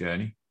beautiful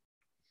journey.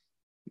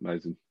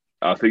 Amazing.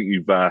 I think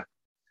you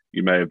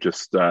may have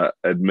just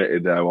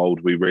admitted how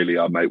old we really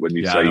are, mate, when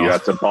you say you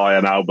had to buy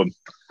an album.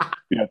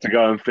 You had to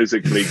go and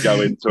physically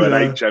go into an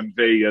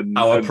HMV and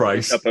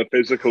pick up a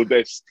physical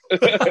disc.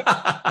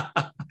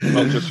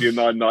 Not just your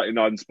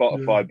 $9.99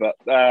 Spotify, but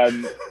I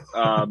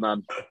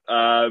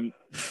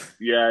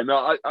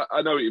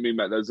know what you mean,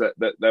 mate.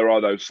 There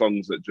are those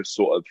songs that just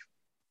sort of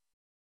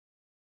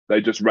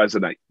they just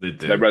resonate. They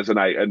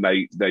resonate, and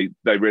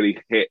they really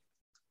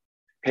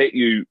hit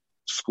you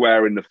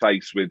square in the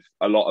face with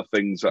a lot of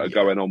things that are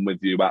going on with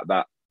you at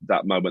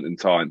that moment in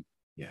time.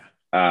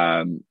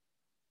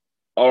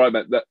 All right,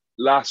 mate. The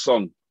last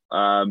song,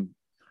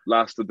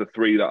 last of the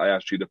three that I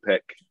asked you to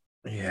pick.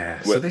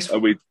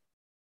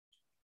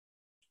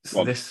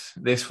 So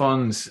this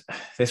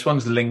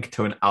one's linked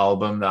to an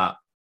album that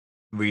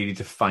really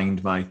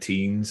defined my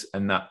teens,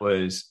 and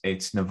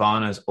it's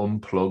Nirvana's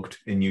Unplugged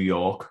in New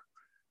York.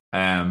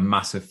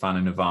 Massive fan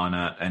of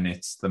Nirvana, and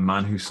it's The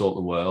Man Who Sold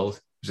the World.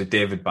 It was a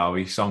David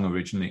Bowie song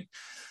originally.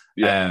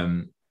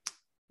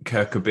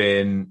 Kurt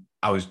Cobain,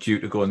 I was due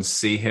to go and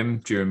see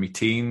him during my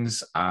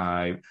teens.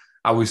 I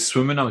was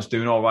swimming. I was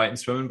doing all right in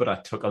swimming, but I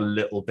took a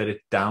little bit of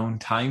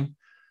downtime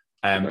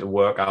to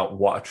work out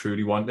what I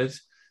truly wanted.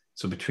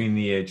 So between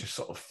the age of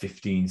sort of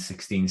 15,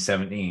 16,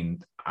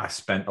 17, I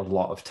spent a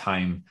lot of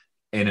time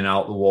in and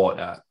out the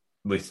water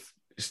with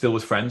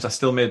friends. I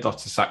still made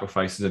lots of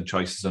sacrifices and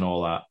choices and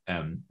all that.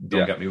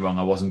 Don't get me wrong.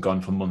 I wasn't gone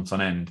for months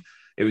on end.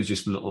 It was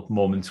just little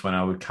moments when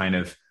I would kind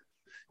of,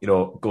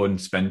 go and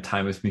spend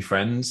time with my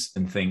friends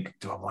and think,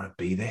 do I want to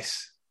be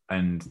this?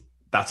 And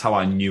that's how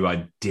I knew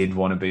I did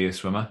want to be a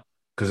swimmer,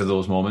 because of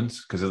those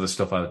moments, because of the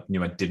stuff I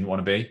knew I didn't want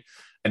to be.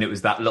 And it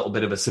was that little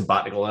bit of a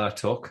sabbatical that I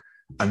took.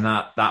 And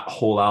that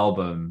whole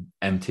album,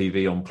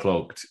 MTV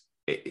Unplugged,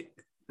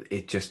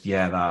 it just,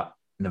 that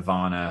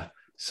Nirvana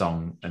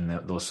song and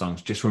those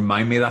songs just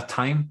remind me of that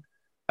time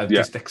of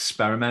just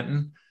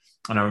experimenting.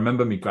 And I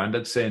remember my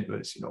granddad saying,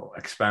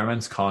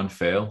 experiments can't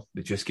fail.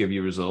 They just give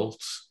you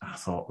results. And I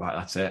thought, right,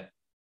 that's it.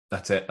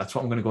 That's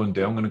what I'm going to go and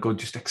do. I'm going to go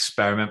just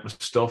experiment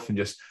with stuff and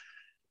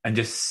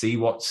just see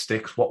what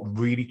sticks, what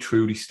really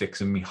truly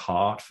sticks in my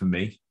heart for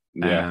me.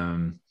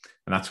 And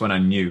that's when I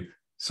knew.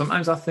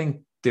 Sometimes I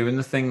think doing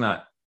the thing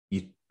that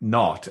you're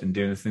not and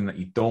doing the thing that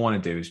you don't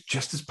want to do is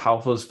just as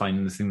powerful as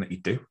finding the thing that you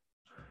do.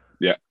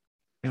 Yeah.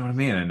 You know what I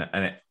mean?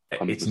 And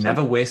it's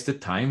never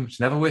wasted time.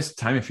 It's never wasted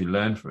time if you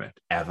learn from it,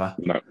 ever.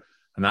 No.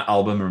 And that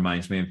album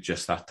reminds me of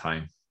just that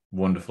time.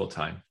 Wonderful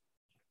time.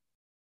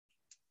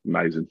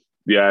 Amazing.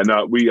 Yeah,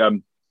 no, we,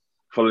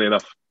 funnily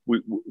enough,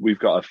 we've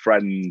got a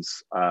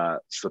friend's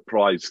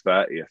surprise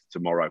 30th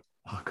tomorrow.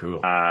 Oh,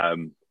 cool.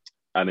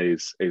 And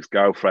his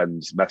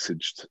girlfriend's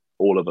messaged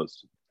all of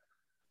us.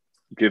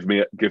 Give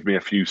me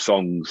a few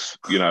songs,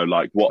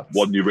 like what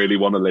one you really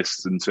want to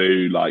listen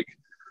to, like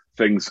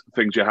things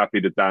you're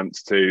happy to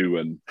dance to.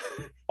 And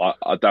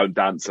I don't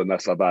dance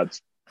unless I've had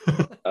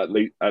at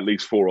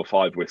least 4 or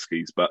 5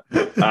 whiskeys. But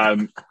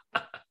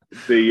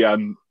she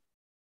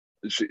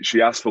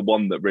asked for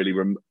one that really,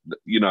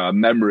 a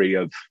memory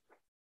of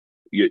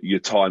your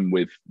time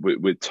with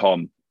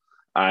Tom,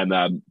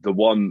 and the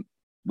one,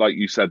 like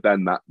you said,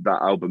 then that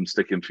album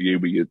sticking for you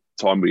with your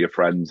time with your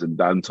friends and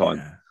downtime.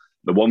 Yeah.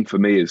 The one for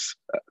me is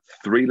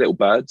Three Little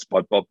Birds by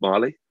Bob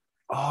Marley.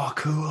 Oh,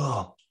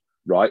 cool.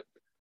 Right.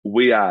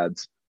 We had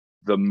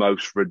the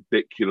most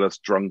ridiculous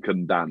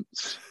drunken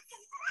dance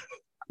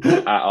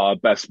at our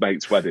best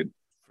mate's wedding.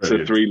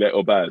 Brilliant. To Three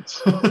Little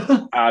Birds.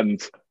 And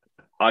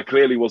I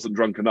clearly wasn't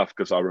drunk enough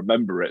because I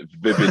remember it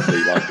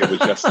vividly like it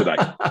was yesterday.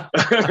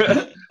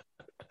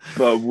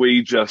 But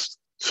we just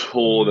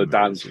tore the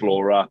dance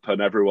floor up, and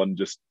everyone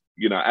just,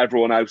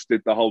 everyone else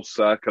did the whole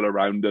circle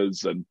around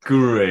us, and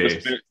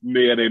great. Just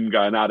me and him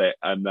going at it.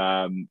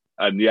 And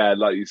yeah,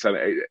 like you said,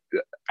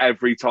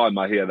 every time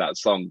I hear that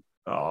song,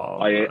 do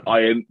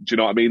you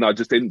know what I mean? I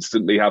just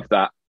instantly have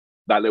that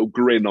little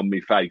grin on my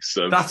face.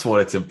 That's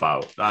what it's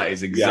about. That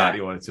is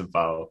exactly what it's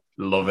about.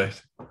 Love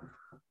it.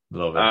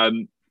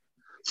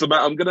 So,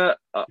 Matt, I'm gonna.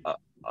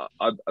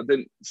 I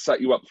didn't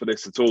set you up for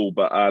this at all,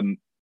 but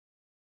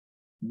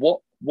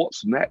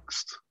what's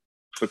next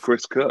for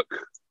Chris Cook?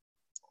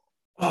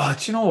 Oh,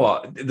 do you know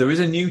what? There is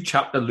a new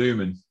chapter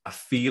looming. I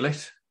feel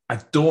it. I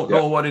don't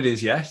know what it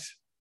is yet.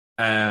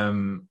 I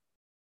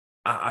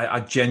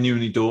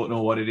genuinely don't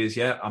know what it is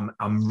yet.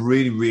 I'm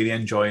really, really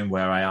enjoying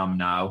where I am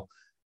now,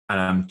 and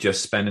I'm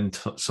just spending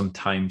some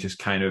time just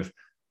kind of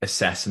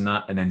assessing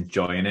that and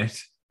enjoying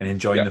it and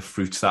enjoying the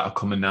fruits that are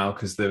coming now,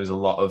 because there is a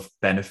lot of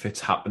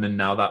benefits happening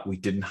now that we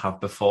didn't have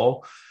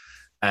before.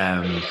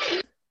 You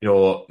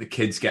know, the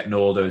kids getting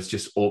older is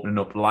just opening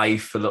up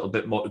life a little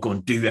bit more to go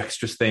and do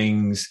extra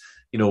things.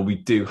 You know, we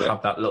do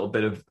have that little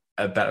bit of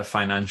a better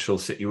financial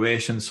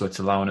situation, so it's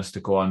allowing us to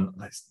go on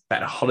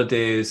better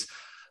holidays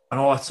and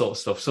all that sort of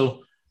stuff.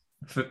 So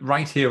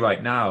right here,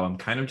 right now, I'm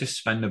kind of just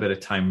spending a bit of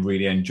time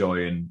really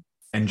enjoying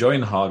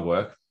the hard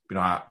work. You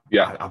know,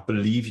 I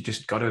believe you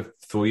just got to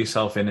throw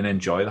yourself in and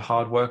enjoy the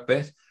hard work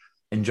bit,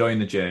 enjoying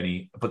the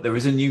journey. But there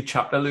is a new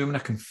chapter looming. I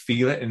can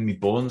feel it in my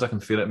bones. I can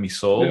feel it in my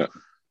soul.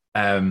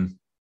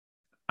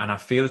 And I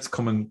feel it's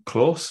coming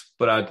close,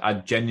 but I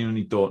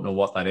genuinely don't know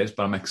what that is,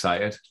 but I'm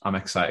excited. I'm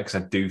excited because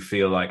I do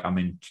feel like I'm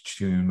in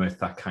tune with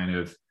that kind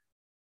of,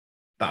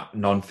 that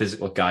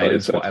non-physical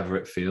guidance, whatever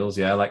it feels.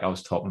 Yeah, like I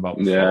was talking about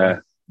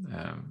before.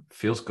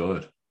 Feels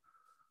good.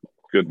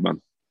 Good,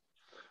 man.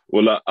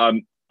 Well,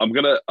 I'm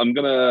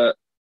gonna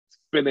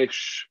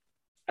finish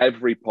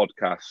every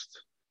podcast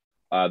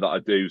that I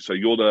do. So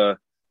you're the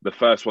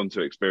first one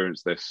to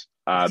experience this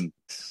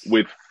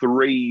with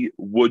 3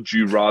 would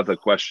you rather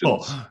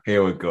questions. Oh,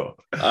 here we go.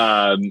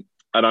 And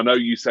I know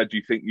you said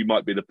you think you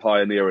might be the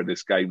pioneer of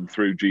this game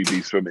through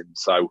GB Swimming.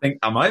 So I think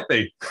I might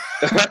be.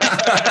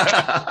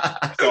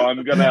 So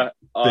I'm gonna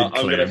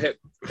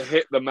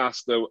hit the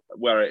master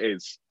where it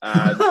is.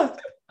 And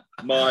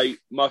my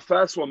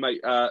first one,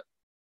 mate.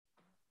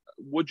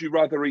 Would you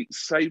rather eat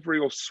savoury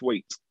or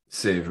sweet?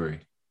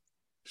 Savoury,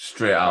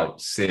 straight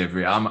out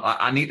savoury.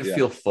 I need to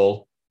feel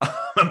full.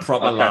 I'm a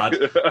proper lad.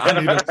 I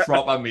need a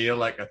proper meal.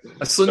 Like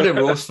a Sunday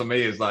roast for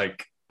me is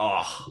like,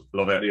 oh,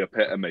 love it. The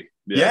epitome.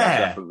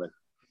 Yeah. Definitely.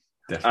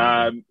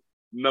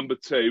 Number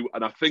 2,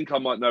 and I think I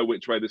might know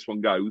which way this one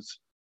goes.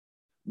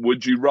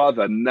 Would you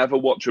rather never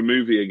watch a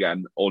movie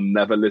again or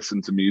never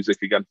listen to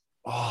music again?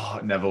 Oh,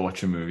 never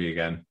watch a movie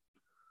again.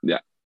 Yeah.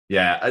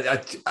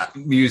 Yeah.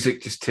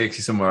 Music just takes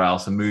you somewhere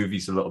else. A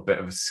movie's a little bit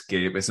of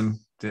escapism.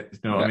 Do you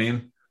know what I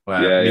mean?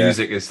 Where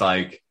music is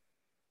like,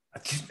 I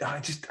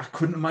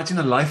couldn't imagine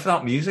a life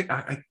without music.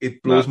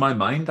 It blows my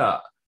mind that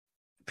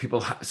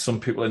some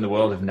people in the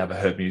world have never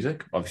heard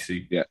music.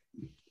 Obviously,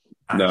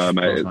 no,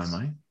 mate, blows my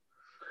mind.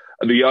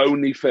 The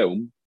only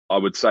film I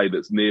would say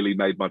that's nearly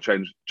made my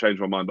change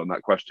my mind on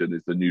that question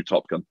is the new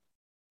Top Gun.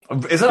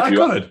 Is that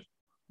good,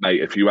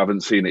 mate? If you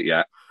haven't seen it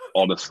yet,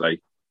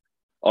 honestly,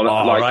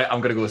 right,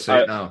 I'm gonna go see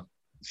it now.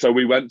 So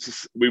we went to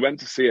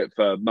see it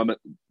for mum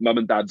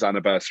and dad's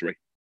anniversary,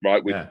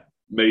 right? With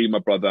me, my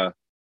brother,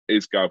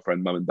 his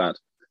girlfriend, mum and dad.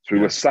 So we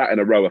were sat in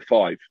a row of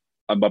 5,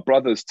 and my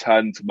brother's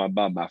turned to my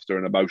mum after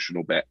an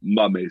emotional bit.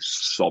 Mum is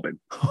sobbing,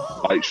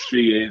 like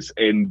she is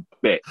in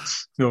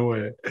bits. No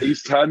way.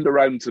 He's turned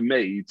around to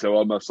me to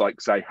almost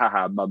like say,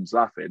 "Haha, mum's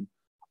laughing."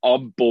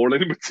 I'm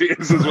bawling with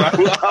tears as well.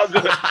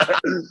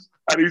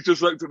 And he's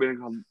just looked at me and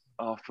gone,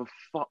 "Oh, for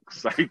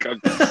fuck's sake!" I'm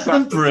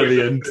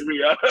brilliant.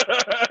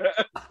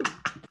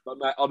 But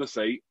mate,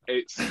 honestly,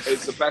 it's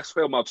the best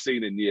film I've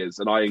seen in years,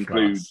 and I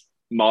include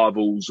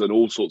Marvels and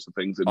all sorts of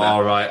things in there.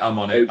 All right, I'm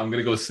on it. I'm going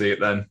to go see it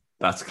then.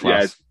 That's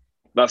class. Yeah,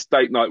 that's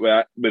date night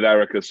with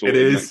Erica. It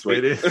is.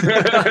 It is.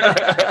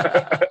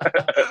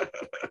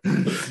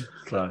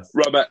 Class.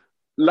 Right, mate,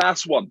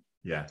 last one.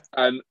 Yeah.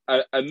 And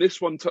this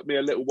one took me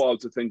a little while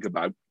to think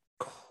about.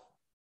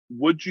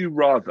 Would you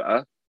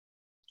rather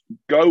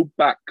go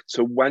back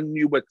to when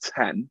you were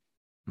 10,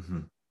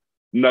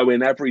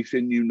 knowing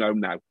everything you know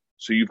now?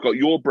 So you've got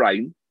your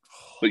brain,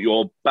 but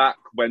you're back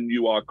when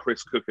you are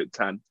Chris Cook at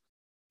 10.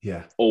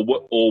 Yeah.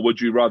 Or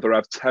would you rather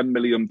have £10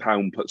 million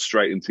put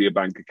straight into your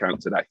bank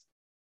account today?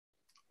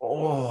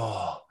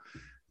 Oh,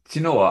 do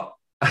you know what?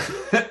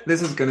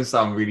 This is going to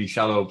sound really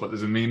shallow, but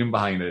there's a meaning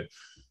behind it.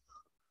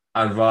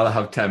 I'd rather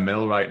have 10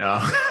 mil right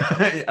now.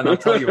 And I'll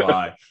tell you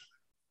why.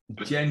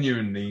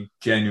 Genuinely,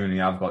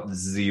 I've got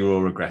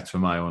 0 regrets for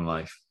my own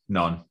life.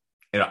 None.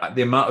 You know,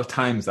 the amount of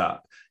times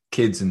that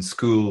kids in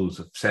schools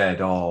have said,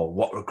 "Oh,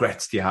 what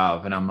regrets do you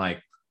have?" And I'm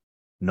like,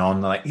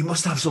 none. They're like, you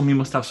must have some.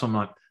 I'm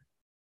like,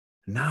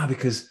 nah,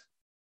 because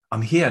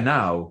I'm here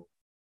now.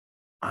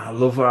 I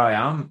love where I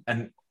am.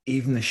 And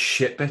even the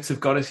shit bits have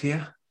got us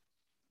here.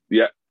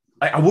 Yeah.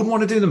 I wouldn't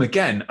want to do them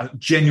again. I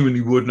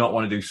genuinely would not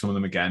want to do some of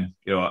them again.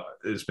 You know,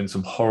 there's been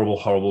some horrible,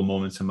 horrible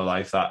moments in my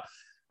life that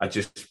I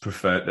just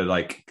prefer to,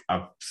 like,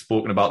 I've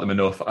spoken about them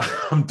enough.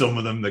 I'm done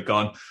with them. They're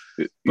gone.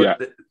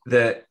 But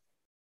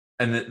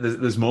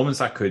there's moments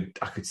I could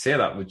say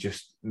that would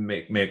just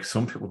make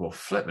some people go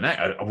flipping heck.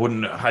 I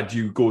wouldn't have had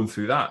you going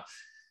through that.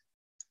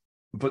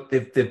 But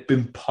they've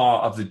been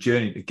part of the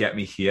journey to get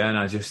me here. And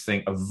I just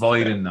think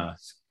avoiding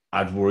that,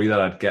 I'd worry that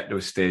I'd get to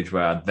a stage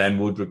where I then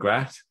would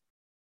regret.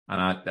 And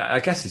I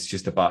guess it's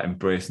just about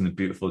embracing the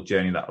beautiful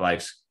journey that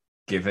life's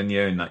given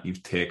you and that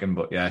you've taken.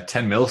 But yeah,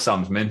 10 mil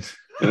sounds mint.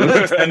 10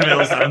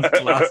 mil sounds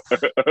class.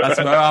 That's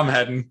where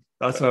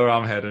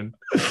I'm heading.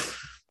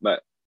 Mate,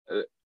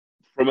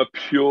 from a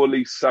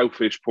purely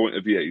selfish point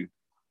of view,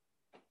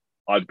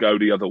 I'd go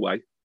the other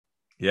way.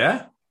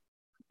 Yeah?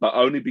 But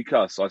only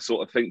because I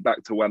sort of think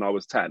back to when I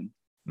was 10.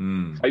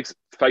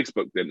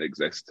 Facebook didn't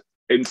exist.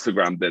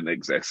 Instagram didn't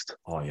exist.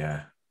 Oh,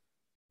 yeah.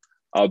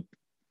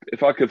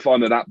 If I could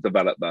find an app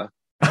developer,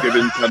 give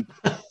him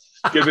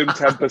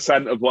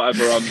 10% of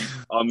whatever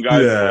I'm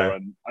going for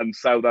and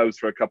sell those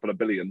for a couple of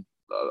billion,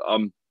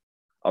 I'm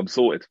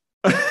sorted.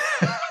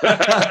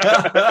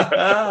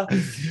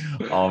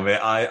 Oh, mate,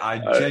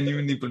 I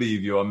genuinely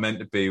believe you are meant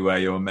to be where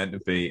you're meant to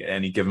be at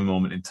any given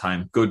moment in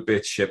time. Good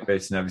bits, shit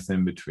bits, and everything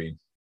in between.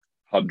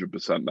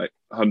 100%, mate.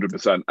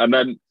 100%. And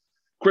then,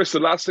 Chris, the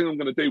last thing I'm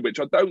going to do, which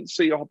I don't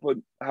see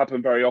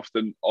happen very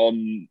often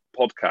on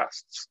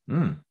podcasts,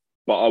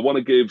 but I want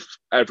to give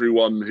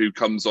everyone who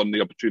comes on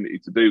the opportunity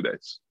to do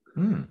this.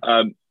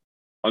 I'm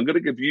going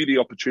to give you the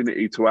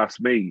opportunity to ask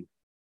me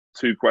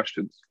 2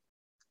 questions.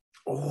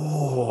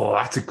 Oh,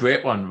 that's a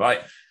great one.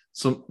 Right.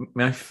 So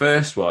my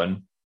first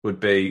one would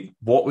be,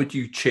 what would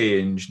you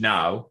change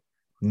now,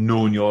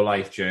 knowing your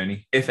life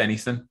journey, if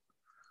anything?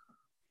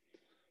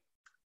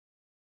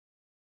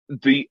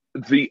 The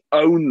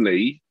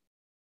only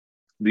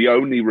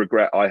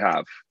regret I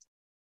have,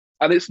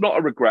 and it's not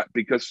a regret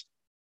because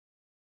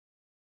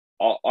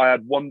I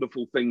had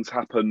wonderful things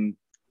happen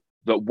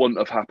that wouldn't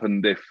have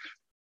happened if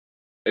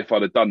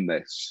I'd have done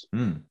this.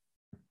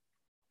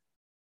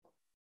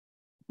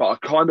 But I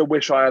kind of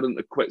wish I hadn't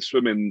quit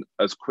swimming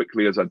as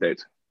quickly as I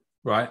did.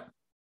 Right.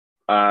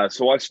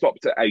 So I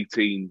stopped at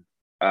 18,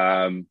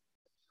 had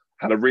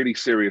a really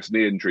serious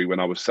knee injury when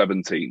I was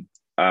 17,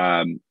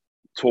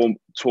 tore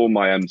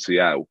my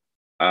MCL,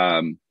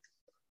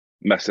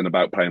 messing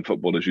about playing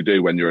football as you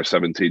do when you're a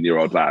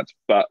 17-year-old lad.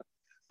 But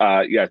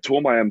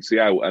tore my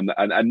MCL and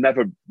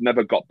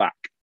never got back.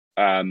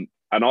 And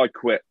I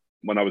quit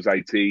when I was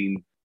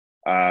 18.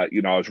 I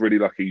was really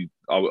lucky.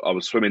 I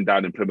was swimming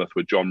down in Plymouth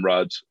with John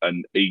Rudd,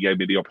 and he gave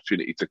me the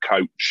opportunity to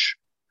coach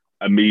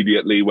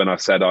immediately when I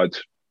said I'd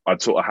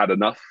sort of had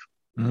enough.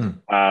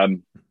 But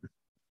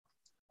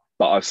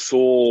I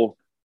saw,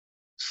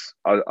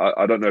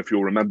 I don't know if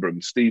you'll remember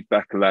them, Steve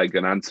Beckerleg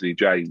and Anthony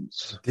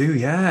James. I do,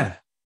 yeah.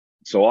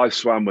 So I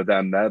swam with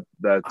them.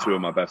 They're 2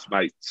 of my best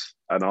mates,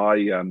 and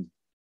I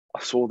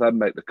saw them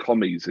make the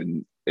commies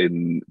in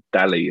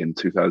Delhi in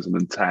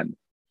 2010,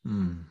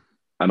 and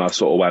I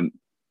sort of went,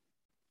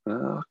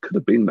 I could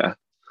have been there,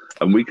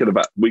 and we could have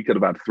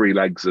had 3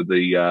 legs of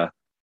the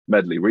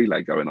medley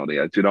relay going on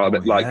here. Do you know what I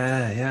mean? Like,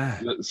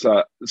 yeah.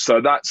 So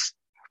that's.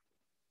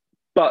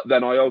 But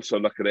then I also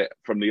look at it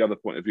from the other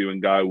point of view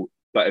and go,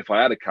 but if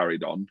I had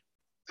carried on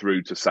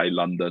through to say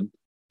London,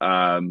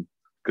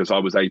 because I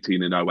was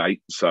 18 in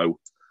 08, so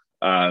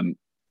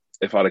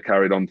if I'd have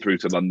carried on through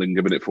to London,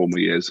 given it 4 more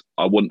years,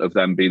 I wouldn't have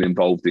then been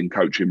involved in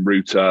coaching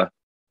Ruta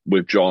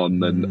with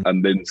John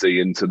and Lindsay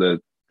into the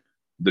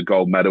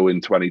gold medal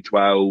in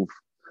 2012,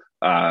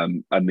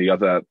 and the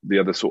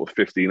other sort of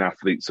 15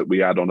 athletes that we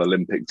had on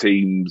Olympic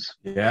teams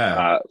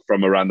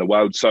from around the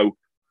world. So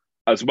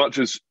as much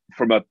as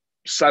from a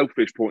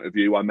selfish point of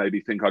view, I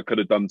maybe think I could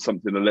have done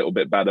something a little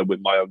bit better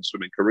with my own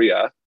swimming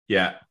career.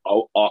 Yeah,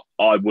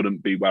 I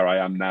wouldn't be where I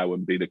am now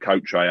and be the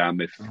coach I am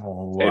if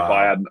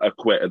I hadn't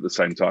quit at the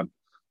same time.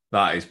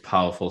 That is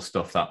powerful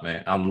stuff, that,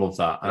 mate. I love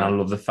that, and I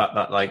love the fact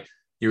that like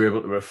you're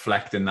able to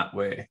reflect in that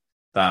way.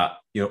 That,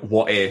 you know,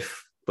 what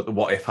if? But the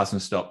what if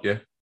hasn't stopped you.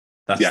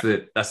 That's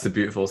the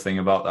beautiful thing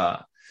about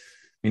that.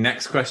 My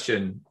next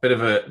question, bit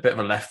of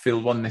a left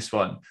field one. This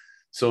one.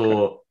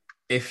 So,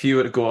 if you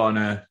were to go on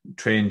a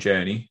train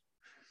journey,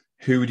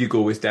 who would you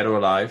go with, dead or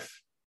alive,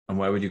 and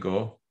where would you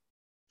go?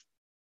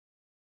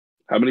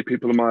 How many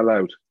people am I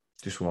allowed?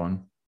 Just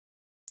one.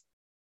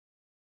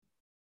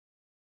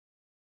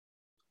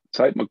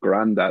 Take my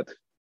granddad.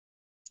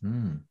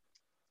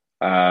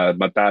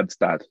 My dad's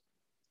dad.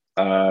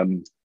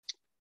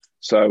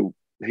 So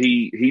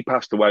he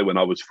passed away when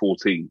I was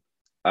 14.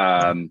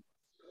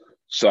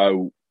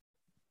 So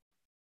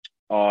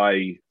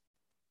he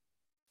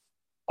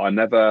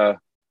never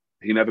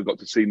got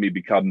to see me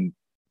become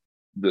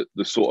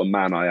the sort of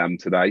man I am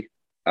today.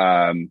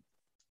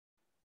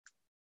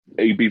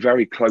 He'd be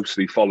very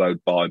closely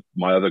followed by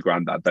my other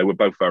granddad. They were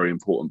both very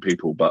important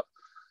people, but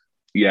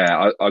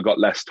I got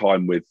less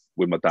time with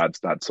my dad's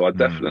dad. So I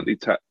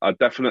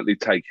definitely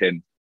take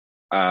him.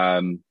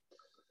 And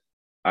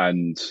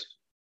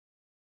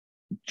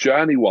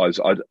journey wise,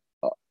 I'd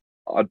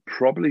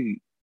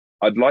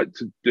like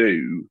to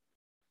do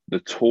the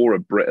tour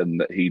of Britain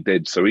that he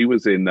did. So he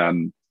was he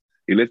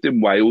lived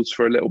in Wales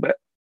for a little bit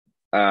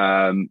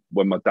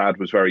when my dad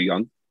was very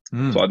young.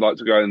 So I'd like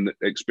to go and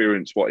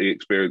experience what he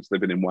experienced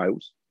living in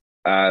Wales.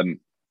 And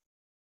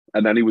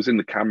then he was in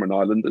the Cameron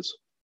Islanders.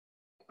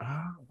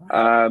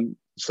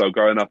 So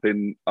going up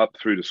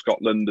through to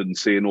Scotland and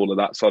seeing all of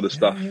that sort of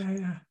stuff.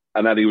 Yeah.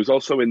 And then he was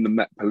also in the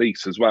Met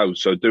Police as well.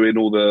 So doing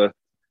all the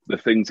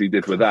things he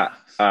did with that.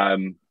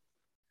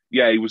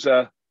 He was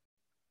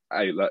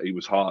he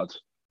was hard.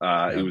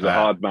 He was a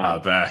hard man. I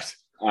bet.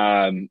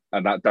 And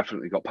that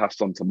definitely got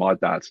passed on to my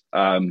dad.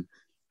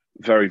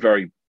 Very,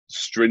 very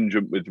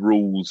stringent with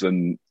rules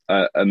and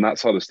and that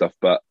sort of stuff.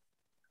 But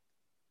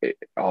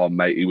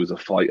mate, he was a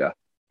fighter.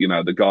 You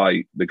know, the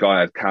guy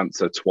had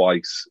cancer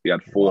twice. He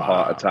had 4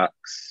 heart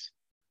attacks.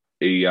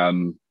 He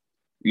was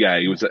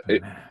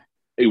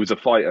a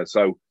fighter.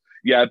 So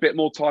yeah, a bit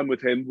more time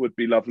with him would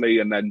be lovely,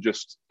 and then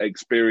just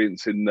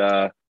experiencing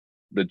the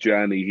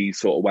journey he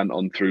sort of went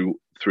on through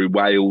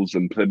Wales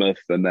and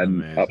Plymouth, and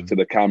then up to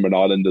the Cameron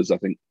Islanders. I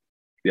think,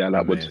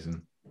 that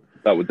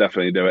would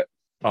definitely do it.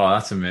 Oh,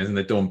 that's amazing.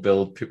 They don't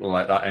build people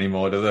like that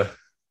anymore, do they?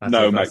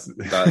 Mate,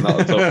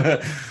 not at all.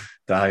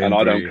 And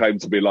I don't claim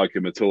to be like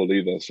him at all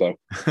either. So,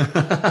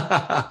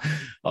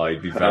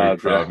 he'd be very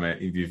proud,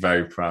 mate. He'd be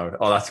very proud.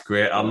 Oh, that's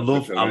great. I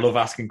love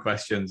asking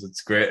questions.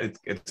 It's great.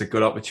 It's a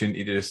good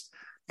opportunity to just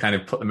kind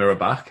of put the mirror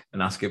back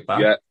and ask it back.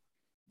 Yeah,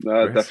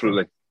 no,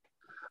 definitely.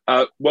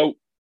 Well,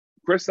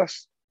 Chris,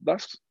 that's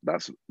us,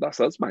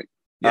 mate.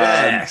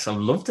 Yes, I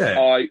loved it.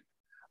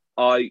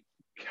 I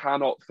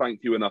cannot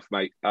thank you enough,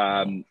 mate.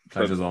 For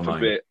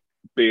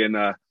being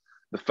the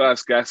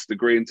first guest,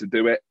 agreeing to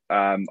do it.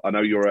 I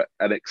know you're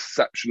an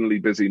exceptionally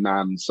busy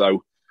man,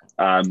 so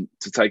to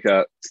take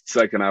an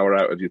hour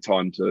out of your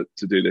time to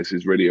do this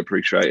is really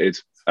appreciated.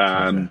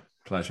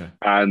 Pleasure.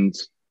 And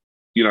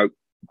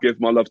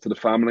give my love to the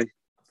family.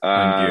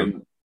 Thank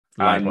you.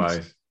 Likewise.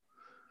 And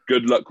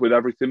good luck with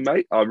everything,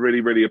 mate. I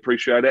really, really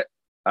appreciate it.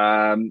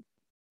 And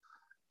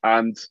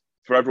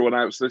for everyone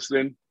else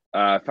listening,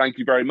 thank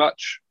you very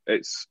much.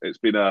 It's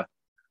been a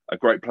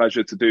great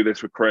pleasure to do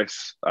this with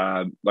Chris.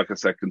 Like I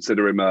said,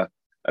 consider him an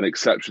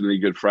exceptionally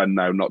good friend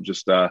now, not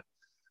just a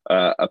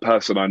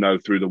person I know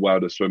through the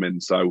world of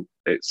swimming. So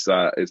it's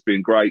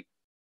been great.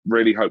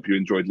 Really hope you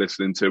enjoyed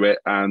listening to it.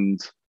 And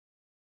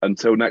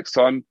until next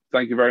time,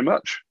 thank you very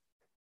much.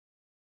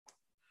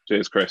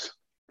 Cheers, Chris.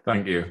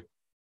 Thank you.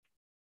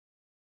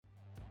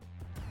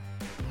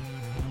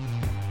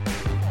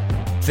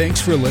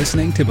 Thanks for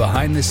listening to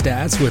Behind the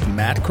Stats with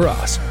Matt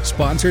Cross,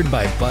 sponsored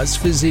by Buzz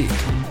Physique.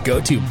 Go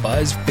to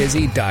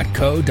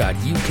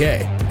buzzphysi.co.uk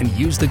and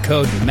use the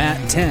code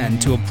MATT10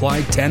 to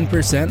apply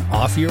 10%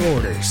 off your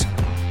orders.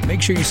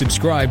 Make sure you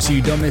subscribe so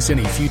you don't miss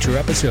any future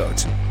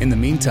episodes. In the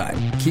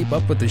meantime, keep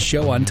up with the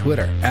show on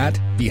Twitter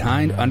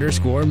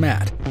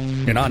 @behind_Matt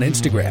and on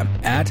Instagram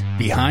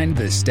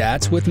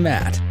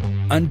 @BehindTheStatsWithMatt.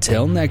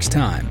 Until next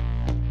time.